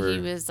about, Where whatever, he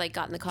was like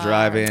got in the car.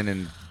 driving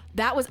and.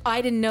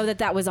 I didn't know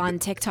that was on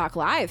TikTok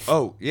Live.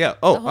 Oh yeah.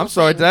 Oh, whole I'm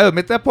sorry. thing. Did I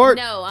omit that part?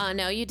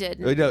 No, you didn't.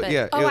 No, but-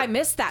 yeah. Oh, it- I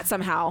missed that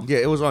somehow. Yeah,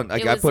 it was on.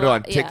 Like, It I was put it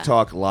on yeah.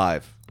 TikTok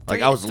Live.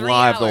 Like I was 3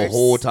 live the hours.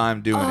 whole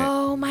time doing it.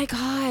 Oh my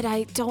God.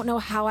 I don't know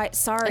how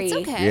sorry. It's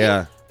okay.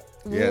 Yeah.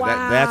 Yeah,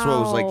 that's what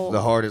was like Wow.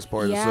 the hardest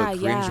part. Yeah, It's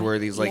so yeah,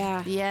 cringeworthy. It's like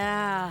yeah.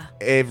 Yeah.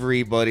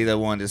 everybody that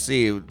wanted to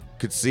see it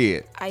could see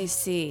it. I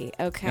see.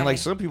 Okay. And like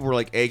some people were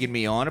like egging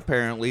me on,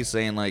 apparently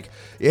saying like,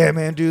 "Yeah,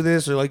 man, do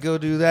this," or like, "Go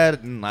do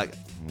that," and like,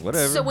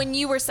 whatever. So when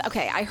you were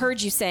I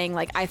heard you saying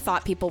like I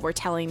thought people were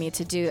telling me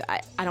to do.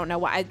 I don't know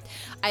why.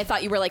 I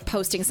thought you were like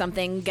posting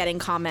something, getting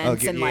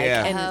comments, Okay, and like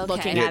yeah. and Oh, okay.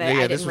 looking yeah, at it.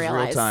 yeah, I this didn't was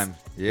realize. real time.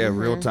 Yeah,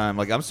 real time.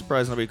 Like I'm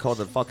surprised nobody called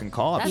the fucking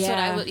cops. That's what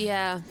I Yeah. would.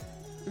 Yeah.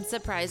 I'm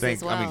surprised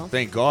as well. I mean,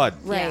 thank God.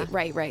 Right.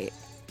 Yeah. Right.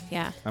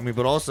 Yeah. I mean,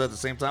 but also at the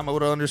same time, I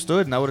would have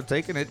understood and I would have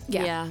taken it.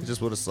 Yeah. Yeah. It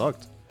just would have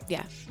sucked.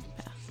 Yeah.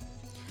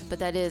 But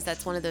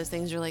that's one of those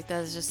things you're like,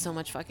 that is just so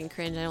much fucking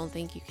cringe. I don't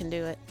think you can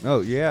do it. Oh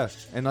yeah,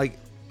 and like,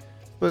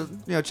 but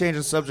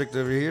changing subject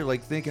over here,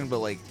 like thinking about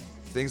like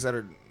things that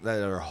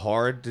are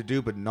hard to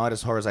do, but not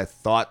as hard as I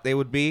thought they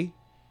would be,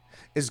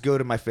 is go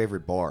to my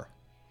favorite bar.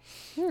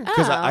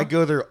 Because I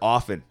go there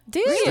often. Do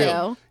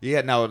you?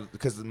 Yeah, now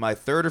because my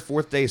 3rd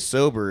or 4th day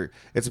sober,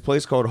 it's a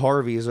place called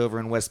Harvey's over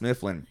in West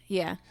Mifflin.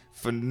 Yeah.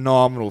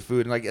 Phenomenal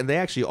food, and they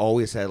actually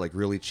always had like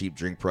really cheap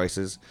drink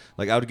prices.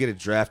 Like I would get a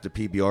draft of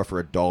PBR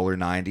for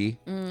 $1.90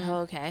 Oh,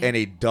 okay. and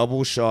a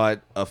double shot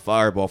of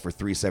Fireball for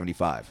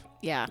 $3.75.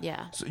 Yeah.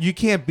 Yeah. So you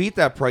can't beat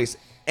that price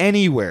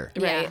anywhere.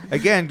 Right. Yeah.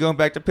 Again, going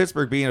back to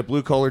Pittsburgh being a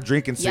blue-collar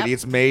drinking city, Yep.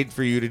 it's made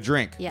for you to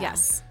drink. Yeah.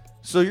 Yes.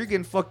 So you're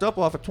getting fucked up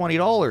off of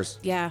 $20.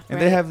 Yeah. And right.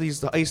 they have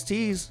these iced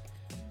teas,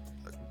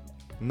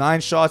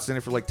 9 shots in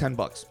it for like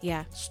 $10.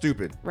 Yeah.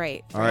 Stupid.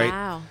 Right. All right.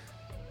 Wow.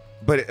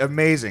 But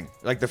amazing.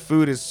 Like the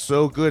food is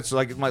so good. So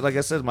like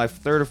I said, my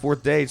 3rd or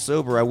 4th day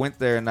sober, I went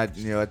there and I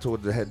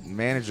told the head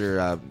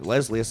manager,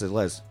 Leslie, I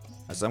said,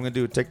 I'm gonna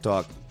do a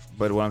TikTok,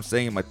 but what I'm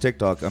saying in my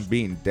TikTok, I'm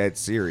being dead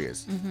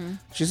serious. Mm-hmm.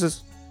 She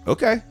says,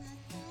 okay.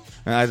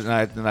 And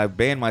I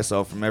banned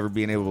myself from ever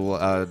being able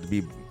to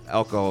be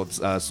alcohol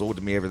sold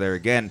to me ever there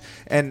again.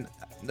 And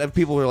then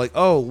people were like,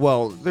 oh,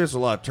 well, there's a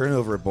lot of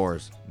turnover at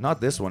bars. Not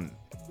this one.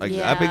 Like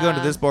I've been going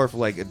to Yeah. this bar for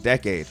like a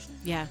decade.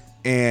 Yeah.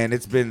 And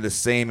it's been the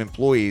same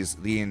employees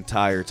the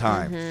entire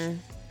time. Mm-hmm.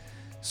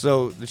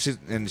 So she's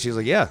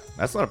like, yeah,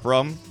 that's not a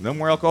problem. No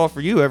more alcohol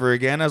for you ever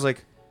again. I was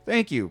like,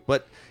 thank you.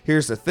 But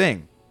here's the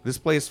thing. This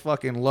place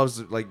fucking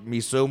loves like me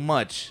so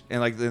much,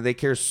 and like they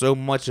care so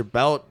much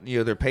about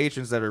their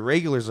patrons that are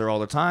regulars there all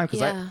the time.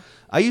 Because Yeah.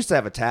 I used to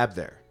have a tab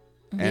there,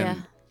 and Yeah.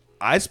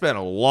 I spent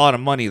a lot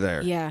of money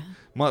there. Yeah.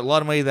 A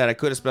lot of money that I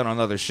could have spent on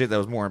other shit that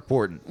was more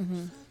important.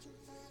 Mm-hmm.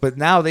 But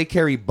now they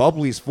carry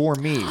bubblies for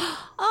me.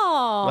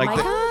 Oh Like my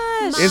the- gosh.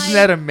 Isn't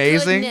that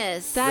amazing?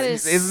 Goodness. That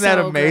is Isn't that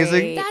so amazing?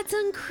 great. That's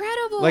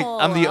incredible. Like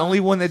I'm the only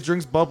one that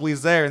drinks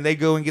bubblies there, and they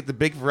go and get the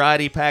big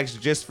variety packs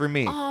just for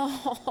me.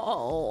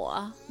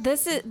 Oh,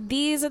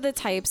 These are the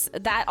types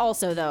that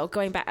also though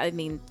going back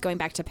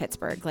to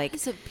Pittsburgh, like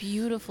it's a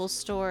beautiful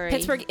story.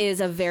 Pittsburgh is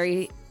a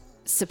very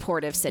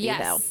supportive city though.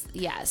 Yes.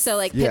 Yes. So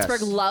like Yes.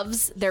 Pittsburgh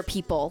loves their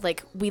people.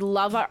 Like we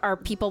love our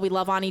people, we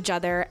love on each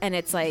other, and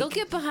it's like they'll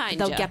get behind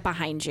they'll you. get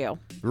behind you.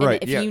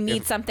 Right, And if yeah, you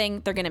need if-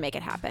 something, they're gonna make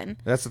it happen.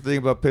 That's the thing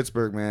about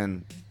Pittsburgh,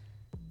 man.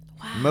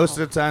 Most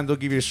of the time they'll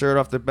give you a shirt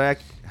off their back.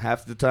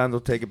 Half the time they'll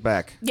take it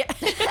back. Yeah.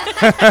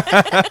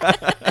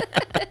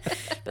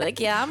 Like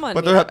yeah, I'm on.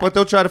 But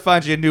they'll try to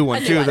find you a new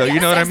one too, though. You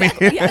know what I mean?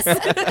 Yes.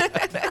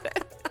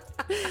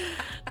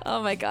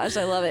 Oh my gosh,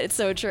 I love it. It's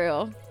so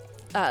true.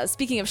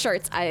 Speaking of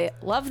shirts, I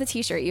love the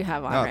T-shirt you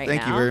have on Oh, right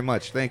thank now. you very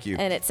much. Thank you.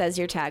 And it says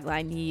your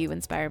tagline: "You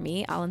inspire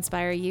me, I'll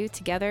inspire you.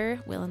 Together,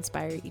 we'll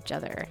inspire each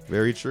other."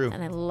 Very true.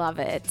 And I love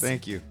it.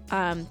 Thank you.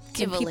 Can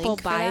Give a people link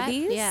for buy that?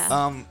 these?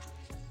 Yeah.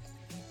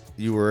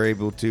 You were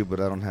able to, but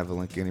I don't have a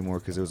link anymore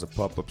because it was a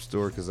pop-up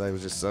store. Because I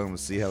was just selling them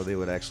to see how they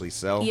would actually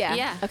sell. Yeah.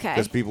 Yeah. Okay.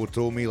 Because people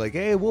told me like,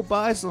 "Hey, we'll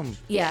buy some."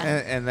 Yeah.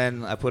 And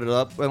then I put it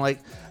up, and like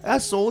I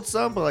sold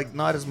some, but like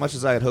not as much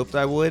as I had hoped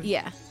I would.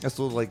 Yeah. I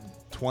sold like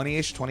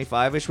 20-ish,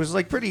 25-ish, which is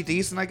like pretty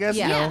decent, I guess.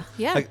 Yeah. You know?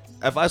 Yeah. Like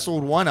if I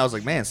sold one, I was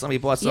like, man, somebody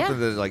bought something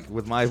Yeah. that like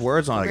with my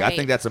words on it. Like, I Right.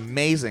 think that's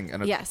amazing.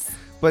 And Yes.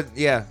 But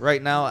yeah,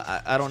 right now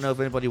I don't know if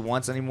anybody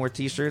wants any more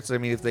T-shirts. I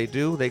mean, if they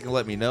do, they can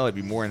let me know. I'd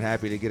be more than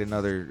happy to get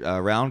another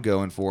round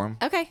going for them.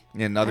 Okay.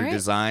 And other All right.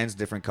 designs,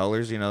 different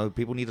colors. You know,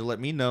 people need to let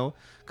me know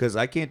because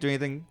I can't do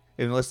anything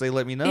unless they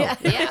let me know. Yeah.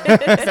 Yeah.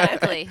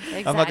 Exactly.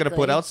 I'm not going to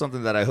put out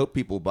something that I hope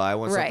people buy. I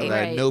want Right, something that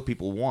I right. know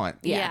people want.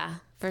 Yeah. Yeah.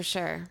 For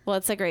sure. Well,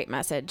 it's a great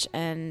message,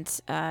 and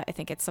I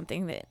think it's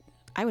something that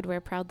I would wear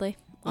proudly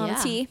on Yeah.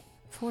 a tee.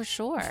 For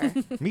sure.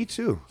 Me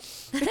too.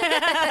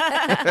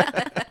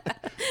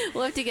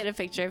 We'll have to get a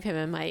picture of him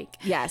and Mike.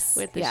 Yes.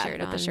 With the yeah, shirt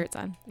with on. the shirts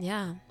on.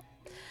 Yeah.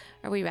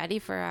 Are we ready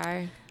for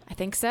our? I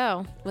think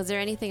so. Was there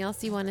anything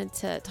else you wanted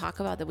to talk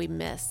about that we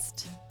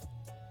missed?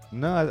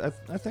 No,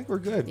 I think we're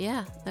good.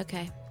 Yeah.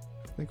 Okay.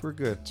 I think we're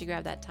good. Did you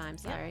grab that time?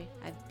 Sorry.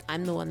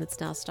 I'm the one that's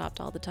now stopped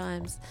all the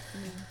times.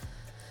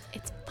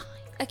 It's fine.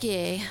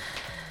 Okay.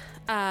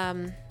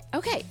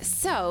 Okay.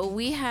 So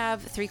we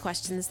have 3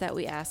 questions that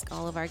we ask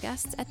all of our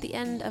guests at the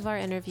end of our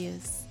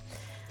interviews.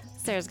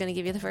 Sarah's going to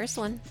give you the first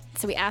one.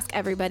 So we ask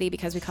everybody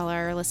because we call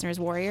our listeners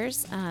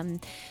warriors.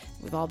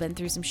 We've all been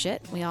through some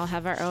shit. We all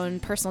have our own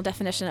personal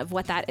definition of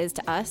what that is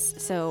to us.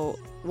 So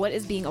what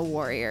is being a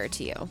warrior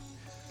to you?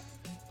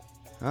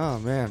 Oh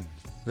man,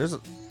 there's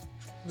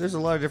a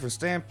lot of different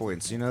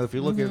standpoints. You know, if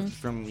you look at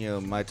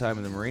from my time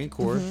in the Marine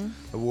Corps,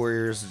 a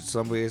warrior is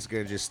somebody that's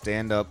gonna just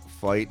stand up,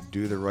 fight,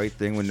 do the right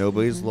thing when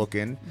nobody's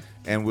looking,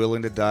 and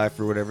willing to die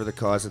for whatever the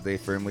cause that they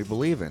firmly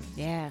believe in.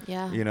 Yeah.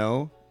 Yeah. You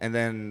know, and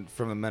then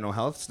from a mental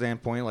health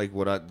standpoint, like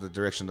the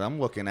direction that I'm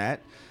looking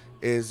at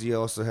is you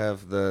also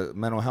have the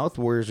mental health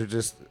warriors are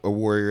just a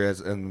warrior as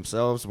in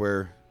themselves,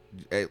 where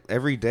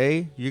every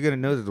day you're gonna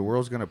know that the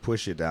world's gonna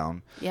push you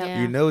down. Yep.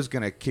 Yeah. You know it's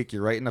gonna kick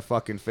you right in the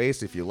fucking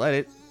face if you let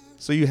it.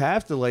 So you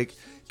have to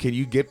can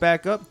you get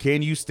back up?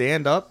 Can you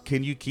stand up?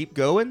 Can you keep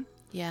going?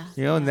 Yeah.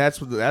 You know, and that's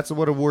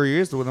what a warrior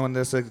is. The one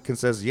that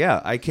says,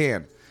 yeah, I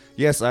can.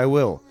 Yes, I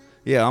will.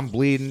 Yeah, I'm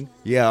bleeding.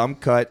 Yeah, I'm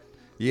cut.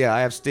 Yeah, I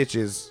have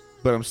stitches,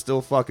 but I'm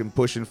still fucking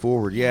pushing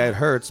forward. Yeah, it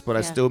hurts, but I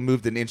Yeah. still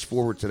moved an inch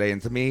forward today.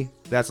 And to me,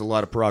 that's a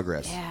lot of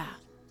progress. Yeah.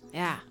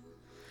 Yeah.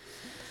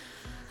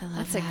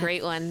 That's a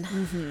great one.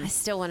 I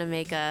still want to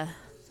make a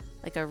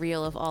like a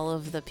reel of all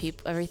of the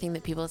people, everything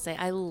that people say.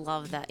 I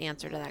love that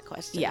answer to that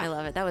question. Yeah. I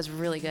love it. That was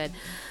really good.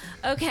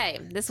 Okay,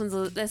 this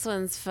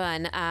one's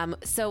fun.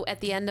 So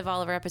at the end of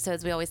all of our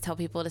episodes, we always tell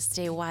people to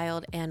stay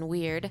wild and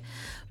weird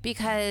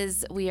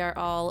because we are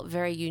all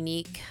very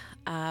unique.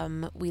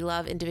 We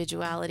love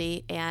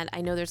individuality, and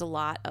I know there's a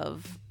lot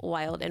of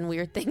wild and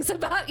weird things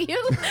about you.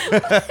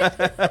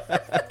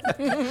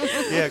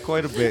 Yeah,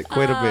 quite a bit.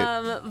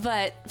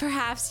 But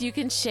perhaps you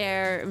can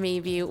share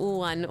maybe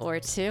one or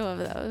two of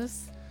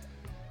those.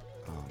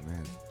 Oh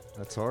man,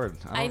 that's hard.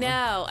 I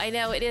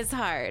know, it is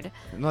hard.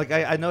 And, like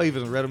I know I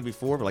even read them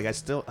before, but like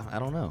I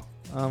don't know.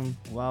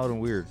 Wild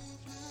and weird.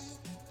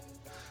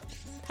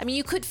 I mean,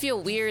 you could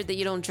feel weird that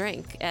you don't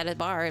drink at a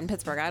bar in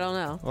Pittsburgh. I don't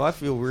know. Well, I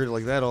feel weird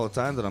like that all the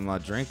time that I'm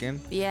not drinking.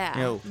 Yeah.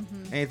 You know,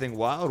 anything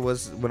wild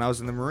was when I was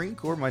in the Marine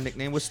Corps. My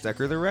nickname was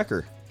Stecker the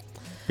Wrecker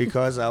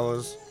because I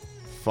was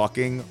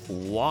fucking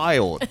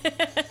wild.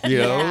 You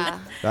know, Yeah.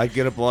 I'd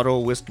get a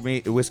bottle of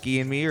whiskey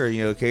in me, or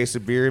a case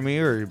of beer in me,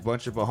 or a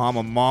bunch of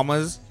Bahama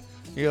Mamas.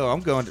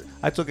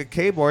 I took a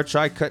K-bar,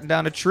 tried cutting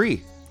down a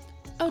tree.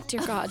 Oh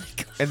dear God.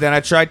 And then I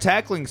tried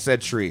tackling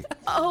said tree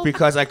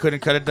because I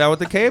couldn't cut it down with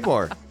the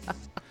K-bar.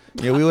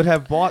 We would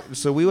have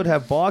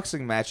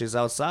boxing matches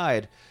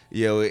outside,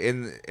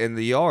 in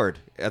the yard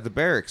at the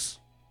barracks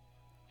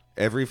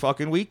every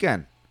fucking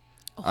weekend.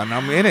 And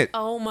I'm in it.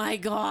 Oh my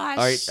gosh.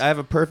 All right, I have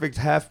a perfect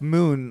half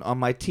moon on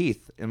my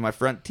teeth, in my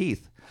front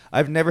teeth.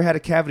 I've never had a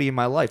cavity in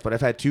my life, but I've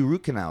had 2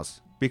 root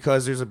canals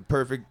because there's a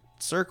perfect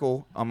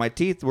circle on my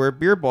teeth where a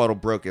beer bottle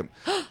broke him.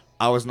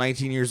 I was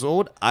 19 years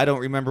old. I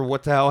don't remember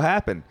what the hell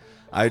happened.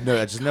 I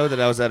just know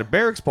that I was at a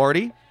barracks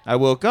party. I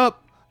woke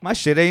up. My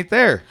shit ain't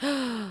there.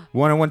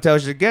 One and one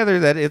tells you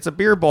together that it's a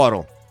beer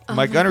bottle.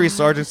 My gunnery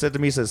sergeant said to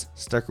me, says,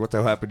 Stecker, what the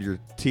hell happened to your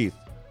teeth?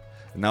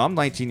 Now, I'm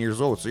 19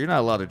 years old, so you're not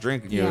allowed to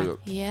drink.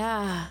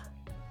 Yeah.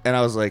 And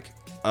I was like,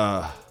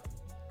 I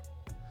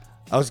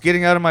was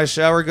getting out of my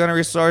shower,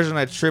 gunnery sergeant.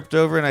 I tripped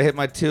over and I hit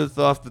my tooth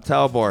off the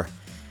towel bar.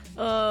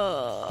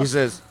 He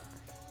says,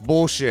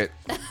 bullshit.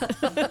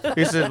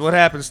 He said, what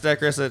happened,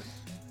 Stecker? I said,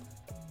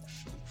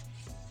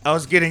 I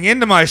was getting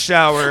into my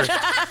shower.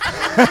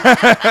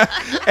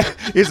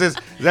 He says,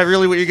 is that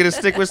really what you're going to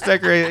stick with,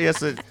 Stecker? I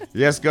said,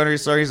 yes, gunnery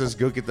sergeant. He says,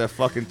 go get that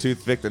fucking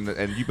tooth fixed,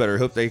 and you better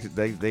hope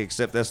they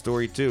accept that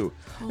story too.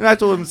 And I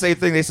told him the same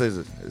thing. They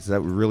said, is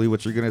that really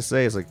what you're going to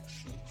say? It's like,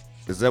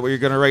 is that what you're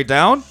going to write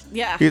down?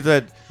 Yeah. He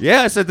said,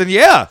 yeah. I said, then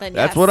yeah. Then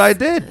That's yes. what I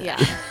did.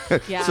 Yeah.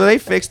 Yeah. So they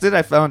fixed it.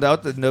 I found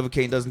out that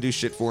Novocaine doesn't do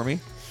shit for me.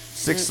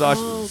 Six shots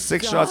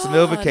of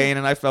Novocaine,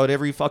 and I felt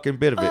every fucking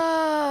bit of it.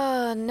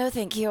 No,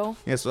 thank you.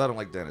 Yeah, so I don't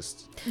like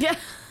dentists. Yeah.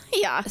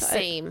 Yeah.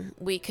 Same.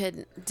 We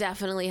could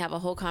definitely have a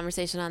whole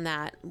conversation on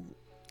that.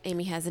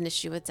 Amy has an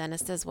issue with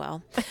dentists as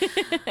well.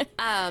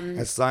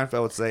 As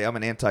Seinfeld would say, I'm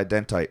an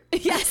anti-dentite.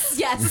 Yes.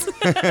 Yes.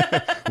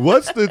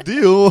 What's the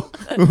deal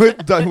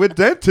with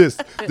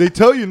dentists? They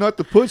tell you not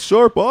to put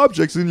sharp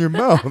objects in your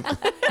mouth.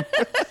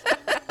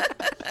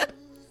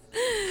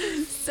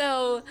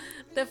 So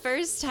the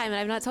first time, and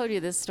I've not told you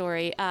this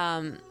story,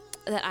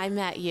 that I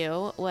met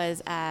you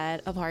was at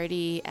a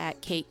party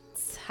at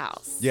Kate's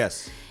house.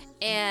 Yes.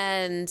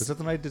 And Is that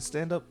the night I did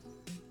stand-up?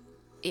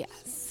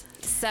 yes.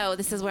 So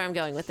this is where I'm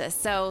going with this.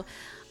 So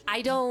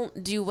I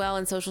don't do well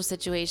in social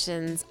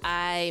situations.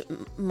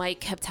 Mike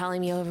kept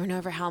telling me over and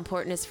over how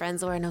important his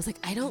friends were, and I was like,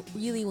 I don't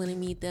really want to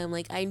meet them.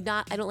 Like, I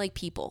don't like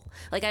people.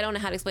 Like, I don't know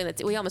how to explain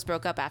that. We almost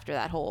broke up after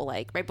that whole,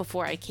 like, right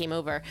before I came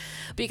over,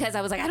 because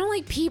I was like, I don't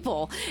like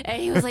people.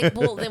 And he was like,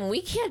 well, then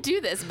we can't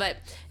do this. But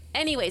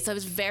anyway, so I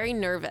was very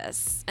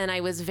nervous and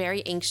I was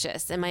very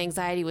anxious, and my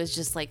anxiety was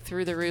just like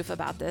through the roof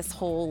about this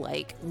whole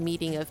like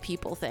meeting of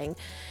people thing.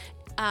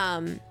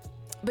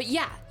 But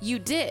yeah, you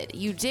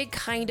did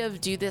kind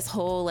of do this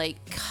whole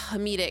like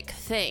comedic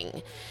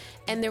thing,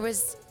 and there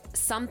was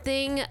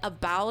something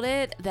about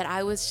it that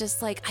I was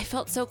just like, I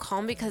felt so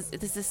calm because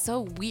this is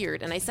so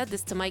weird. And I said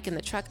this to Mike in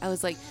the truck. I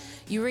was like,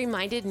 you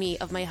reminded me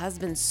of my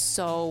husband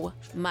so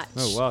much.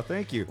 Oh, wow.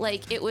 Thank you.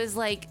 Like, it was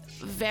like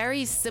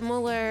very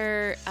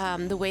similar,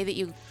 the way that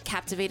you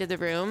captivated the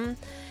room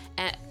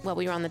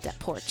we were on the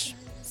porch.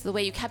 So the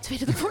way you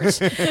captivated the porch,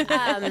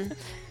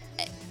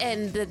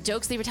 and the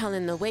jokes that you were telling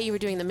and the way you were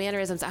doing the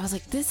mannerisms, I was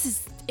like,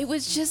 it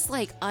was just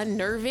like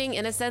unnerving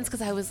in a sense,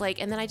 because I was like,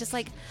 and then I just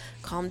like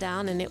calmed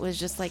down and it was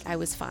just like I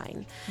was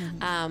fine.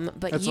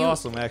 But That's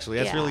awesome, actually.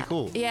 That's really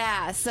cool.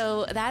 Yeah,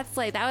 so that's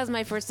like, that was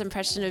my first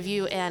impression of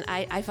you, and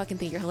I fucking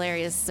think you're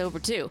hilarious sober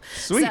too.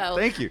 Sweet, so,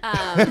 thank you.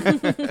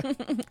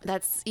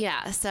 That's,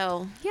 yeah,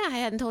 so yeah, I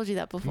hadn't told you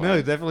that before. No,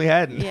 definitely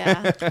hadn't.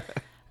 Yeah.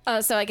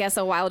 So I guess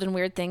a wild and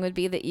weird thing would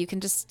be that you can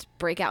just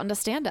break out into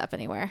stand-up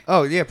anywhere.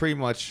 Oh, yeah, pretty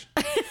much.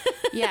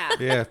 Yeah.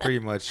 Yeah, pretty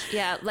much.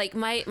 Yeah, like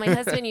my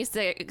husband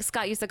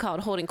Scott used to call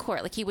it holding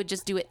court. Like, he would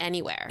just do it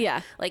anywhere.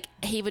 Yeah. Like,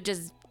 he would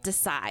just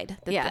decide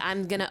that Yeah.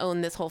 I'm going to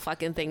own this whole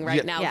fucking thing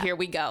right now. Yeah. Here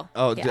we go.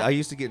 Oh, Yeah. I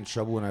used to get in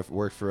trouble when I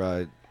worked for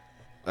United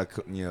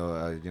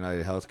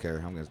Healthcare.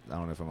 I don't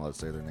know if I'm allowed to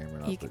say their name or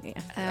not. You but-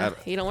 can,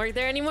 You don't work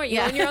there anymore. You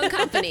Yeah. own your own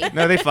company.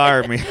 No, they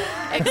fired me.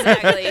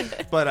 Exactly.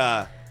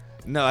 But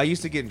No, I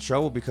used to get in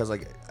trouble because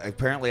like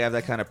apparently I have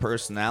that kind of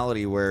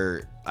personality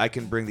where I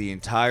can bring the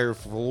entire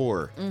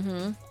floor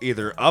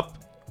either up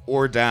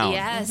or down.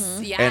 Yes,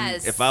 yes.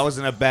 And if I was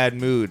in a bad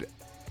mood,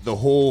 the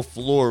whole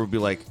floor would be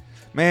like,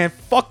 "Man,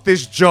 fuck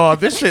this job.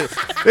 This shit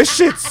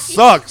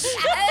sucks."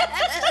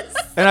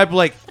 And I'd be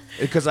like,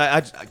 because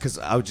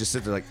I would just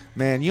sit there like,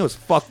 "Man, you know what's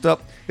fucked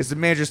up is the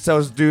manager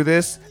tells us to do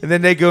this, and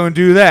then they go and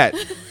do that,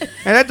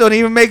 and that don't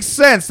even make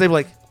sense." They'd be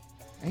like,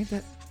 "Ain't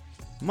that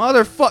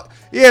motherfucker?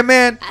 Yeah,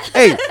 man.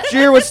 Hey, did you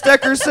hear what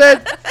Stecker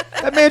said?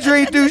 That manager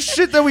ain't do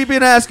shit that we've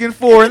been asking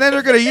for, and then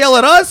they're gonna yell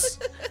at us."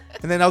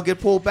 And then I'll get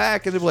pulled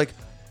back, and they'll be like,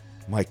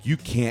 "Mike, you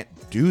can't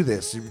do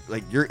this.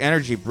 Like your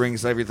energy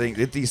brings everything.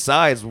 It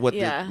decides what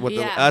Yeah.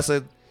 the." I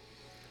said,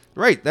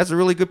 "Right, that's a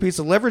really good piece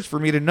of leverage for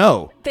me to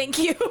know." Thank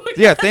you.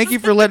 Yeah, thank you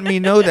for letting me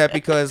know that,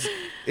 because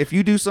if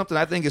you do something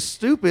I think is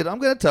stupid, I'm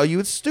going to tell you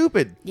it's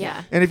stupid.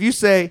 Yeah. And if you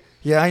say,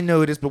 "Yeah, I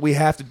know it is, but we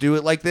have to do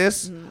it like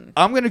this,"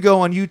 I'm going to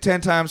go on you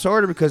 10 times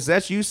harder, because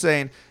that's you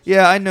saying,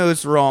 "Yeah, I know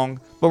it's wrong,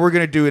 but we're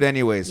going to do it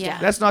anyways." Yeah.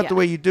 That's not the Yeah.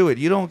 way you do it.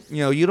 You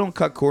don't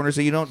cut corners,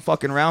 and you don't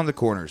fucking round the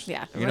corners.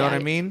 Yeah. You know what I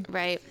Right, mean?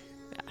 Right.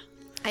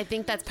 I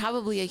think that's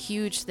probably a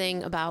huge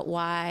thing about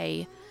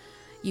why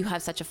you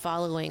have such a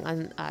following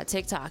on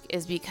TikTok,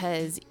 is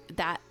because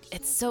that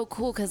it's so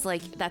cool, because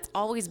like that's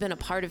always been a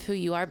part of who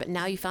you are, but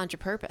now you found your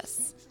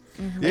purpose.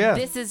 Yeah.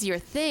 This is your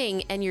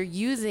thing, and you're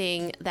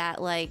using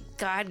that like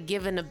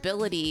God-given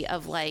ability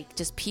of like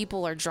just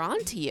people are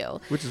drawn to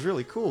you. Which is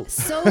really cool.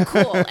 So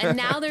cool. And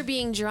now they're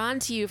being drawn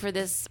to you for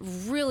this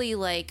really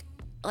like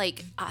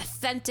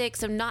authentic,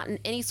 so not in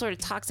any sort of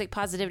toxic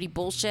positivity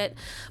bullshit,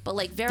 but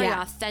like very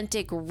Yeah.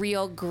 authentic,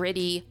 real,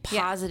 gritty,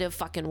 positive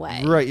fucking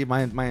way. Right.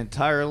 My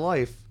entire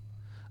life,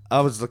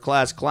 I was the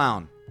class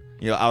clown.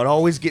 I would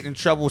always get in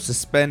trouble,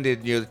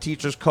 suspended. The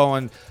teachers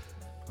calling,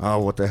 "Oh,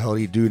 what the hell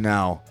do you do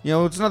now?"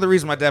 It's another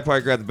reason my dad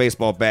probably grabbed the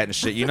baseball bat and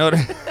shit. You know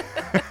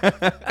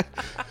what?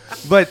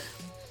 But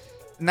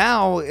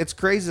now it's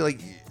crazy. Like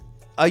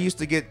I used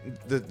to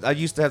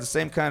have the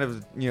same kind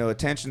of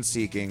attention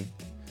seeking.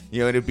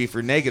 It'd be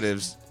for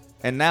negatives.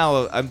 And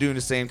now I'm doing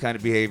the same kind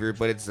of behavior,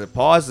 but it's a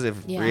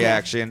positive Yeah.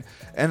 reaction.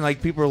 And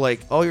like people are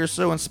like, "Oh, you're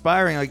so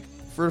inspiring." Like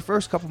for the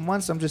first couple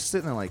months, I'm just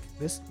sitting there like,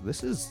 this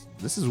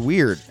is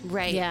weird.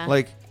 Right. Yeah.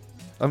 Like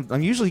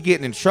I'm usually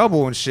getting in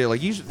trouble and shit.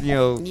 Like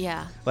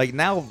Yeah. like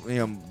now,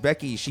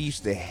 Becky, she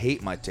used to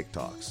hate my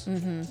TikToks.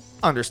 Mm-hmm.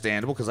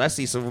 Understandable, because I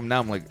see some of them now.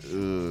 I'm like,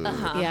 ugh.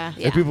 Uh-huh. Yeah.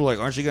 And people are like,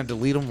 "Aren't you gonna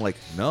delete them?" I'm like,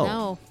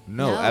 no,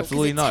 No. 'cause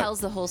absolutely it not. tells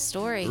the whole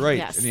story. Right.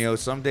 Yes. And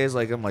some days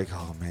like I'm like,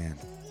 "Oh man,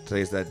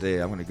 today's that day.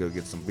 I'm gonna go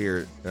get some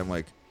beer." And I'm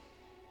like,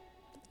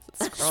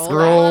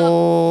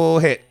 scroll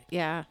hit.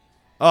 Yeah.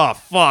 Oh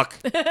fuck,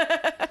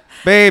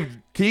 babe,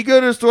 can you go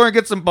to the store and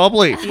get some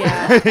bubbly?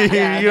 Yeah.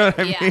 You know what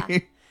I Yeah.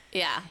 mean?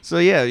 Yeah. So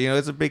yeah,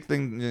 it's a big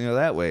thing,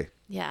 that way.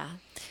 Yeah.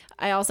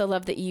 I also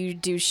love that you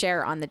do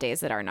share on the days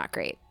that are not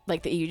great.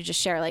 Like that you just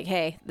share like,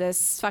 "Hey,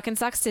 this fucking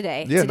sucks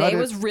today. Yeah, Today not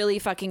was really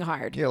fucking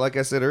hard." Yeah, like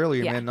I said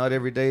earlier, Yeah. man, not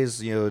every day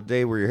is a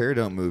day where your hair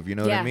don't move. You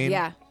know what I mean?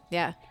 Yeah.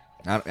 Yeah.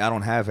 I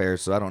don't have hair,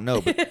 so I don't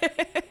know,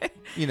 but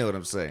you know what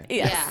I'm saying.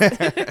 Yeah.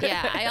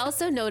 Yeah. I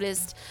also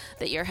noticed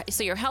that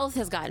your health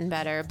has gotten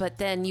better, but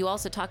then you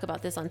also talk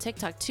about this on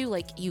TikTok too.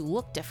 Like you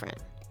look different.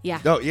 Yeah.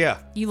 Oh yeah,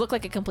 You look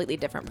like a completely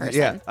different person.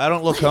 yeah. I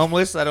don't look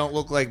homeless. I don't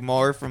look like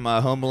Mar from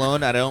Home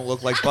Alone. I don't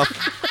look like Oh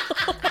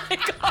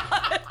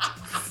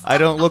I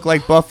don't look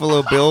like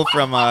Buffalo Bill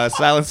from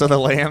Silence of the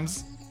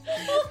Lambs.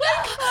 Oh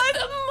my God,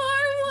 the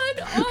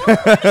Mar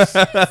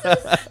one.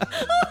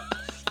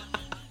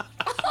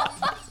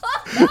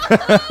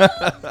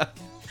 Oh,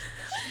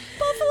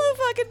 Buffalo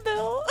fucking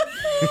Bill.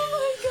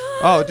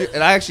 Oh, dude,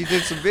 and I actually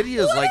did some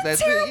videos like that.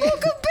 Terrible Too.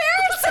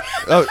 comparison.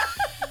 Oh,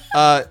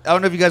 I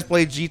don't know if you guys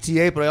played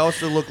GTA, but I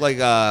also look like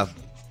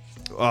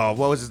what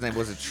was his name?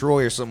 Was it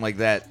Troy or something like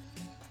that?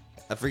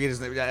 I forget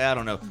his name. I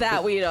don't know.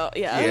 That we don't.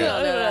 Yeah. Yeah. We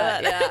don't know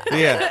that. yeah.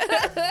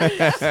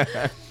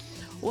 Yeah.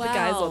 Wow. The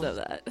guys will know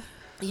that.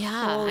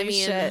 Yeah, Holy I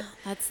mean, shit.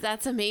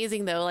 that's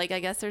amazing though. Like, I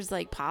guess there's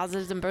like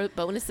positives and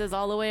bonuses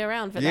all the way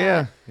around for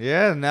Yeah. that.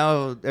 Yeah.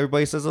 Now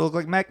everybody says I look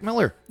like Mac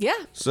Miller, Yeah.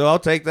 so I'll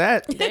take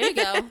that. There you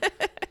go.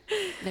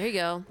 There you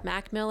go.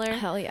 Mac Miller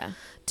Hell yeah.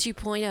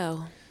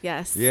 2.0.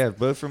 Yes. Yeah,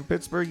 both from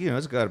Pittsburgh.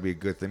 It's got to be a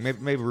good thing.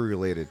 Maybe we're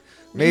related.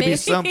 Maybe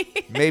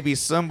Maybe.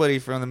 somebody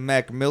from the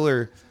Mac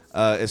Miller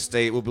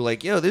estate will be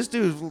like, "Yo, this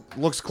dude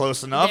looks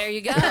close enough. There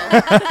you go.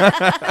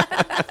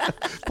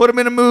 Put him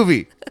in a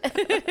movie."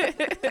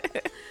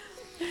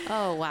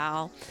 Oh,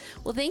 wow.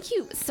 Well, thank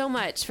you so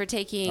much for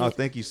taking Oh,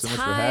 thank you so much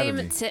for having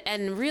me.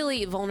 and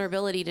really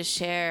vulnerability to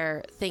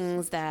share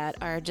things that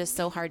are just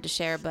so hard to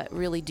share, but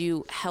really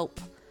do help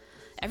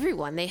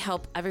everyone. They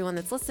help everyone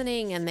that's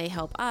listening, and they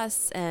help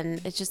us, and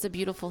it's just a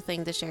beautiful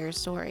thing to share your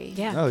story.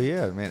 Yeah. Oh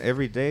yeah, man.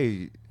 Every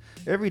day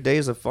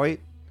is a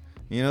fight.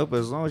 But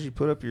as long as you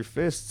put up your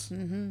fists,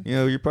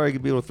 you're probably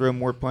gonna be able to throw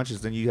more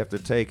punches than you have to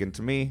take. And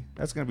to me,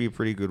 that's gonna be a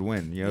pretty good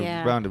win.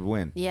 Yeah. Round of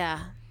win. Yeah,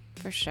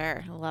 for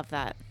sure. I love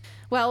that.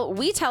 Well,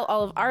 we tell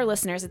all of our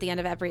listeners at the end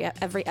of every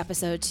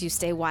episode to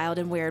stay wild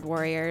and weird,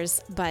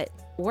 warriors. But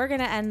we're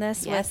gonna end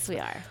this Yes, with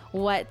we are.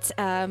 what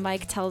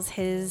Mike tells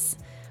his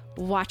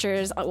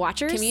watchers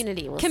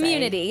Community, we'll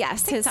community. say.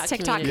 Yes, his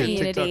TikTok Yeah,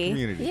 community. TikTok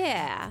community.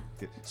 Yeah.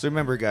 So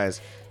remember,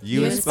 guys,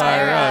 You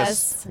inspire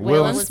us,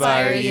 we'll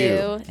inspire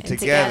you, and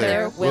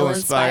together we'll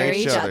inspire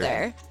each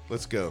other.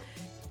 Let's go.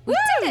 We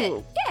did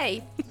it.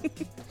 Yay.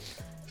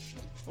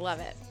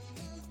 Love it.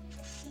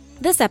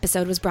 This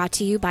episode was brought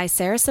to you by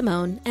Sarah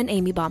Simone and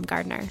Amy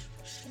Baumgardner.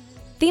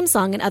 Theme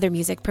song and other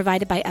music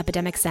provided by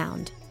Epidemic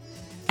Sound.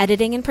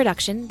 Editing and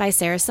production by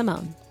Sarah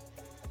Simone.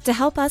 To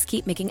help us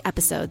keep making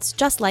episodes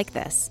just like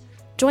this,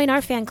 join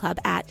our fan club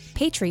at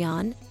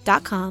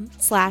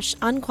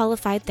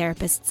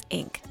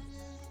patreon.com/unqualifiedtherapists.inc.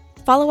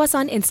 Follow us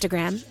on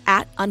Instagram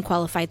at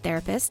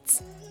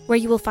unqualifiedtherapists, where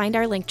you will find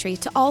our link tree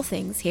to all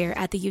things here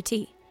at the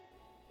UT.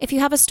 If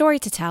you have a story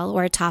to tell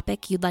or a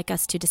topic you'd like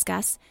us to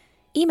discuss,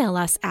 email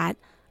us at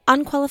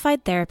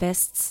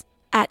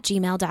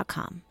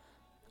unqualifiedtherapists@gmail.com.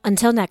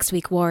 Until next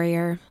week,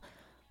 warrior,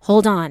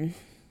 hold on.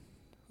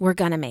 We're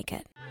gonna make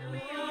it.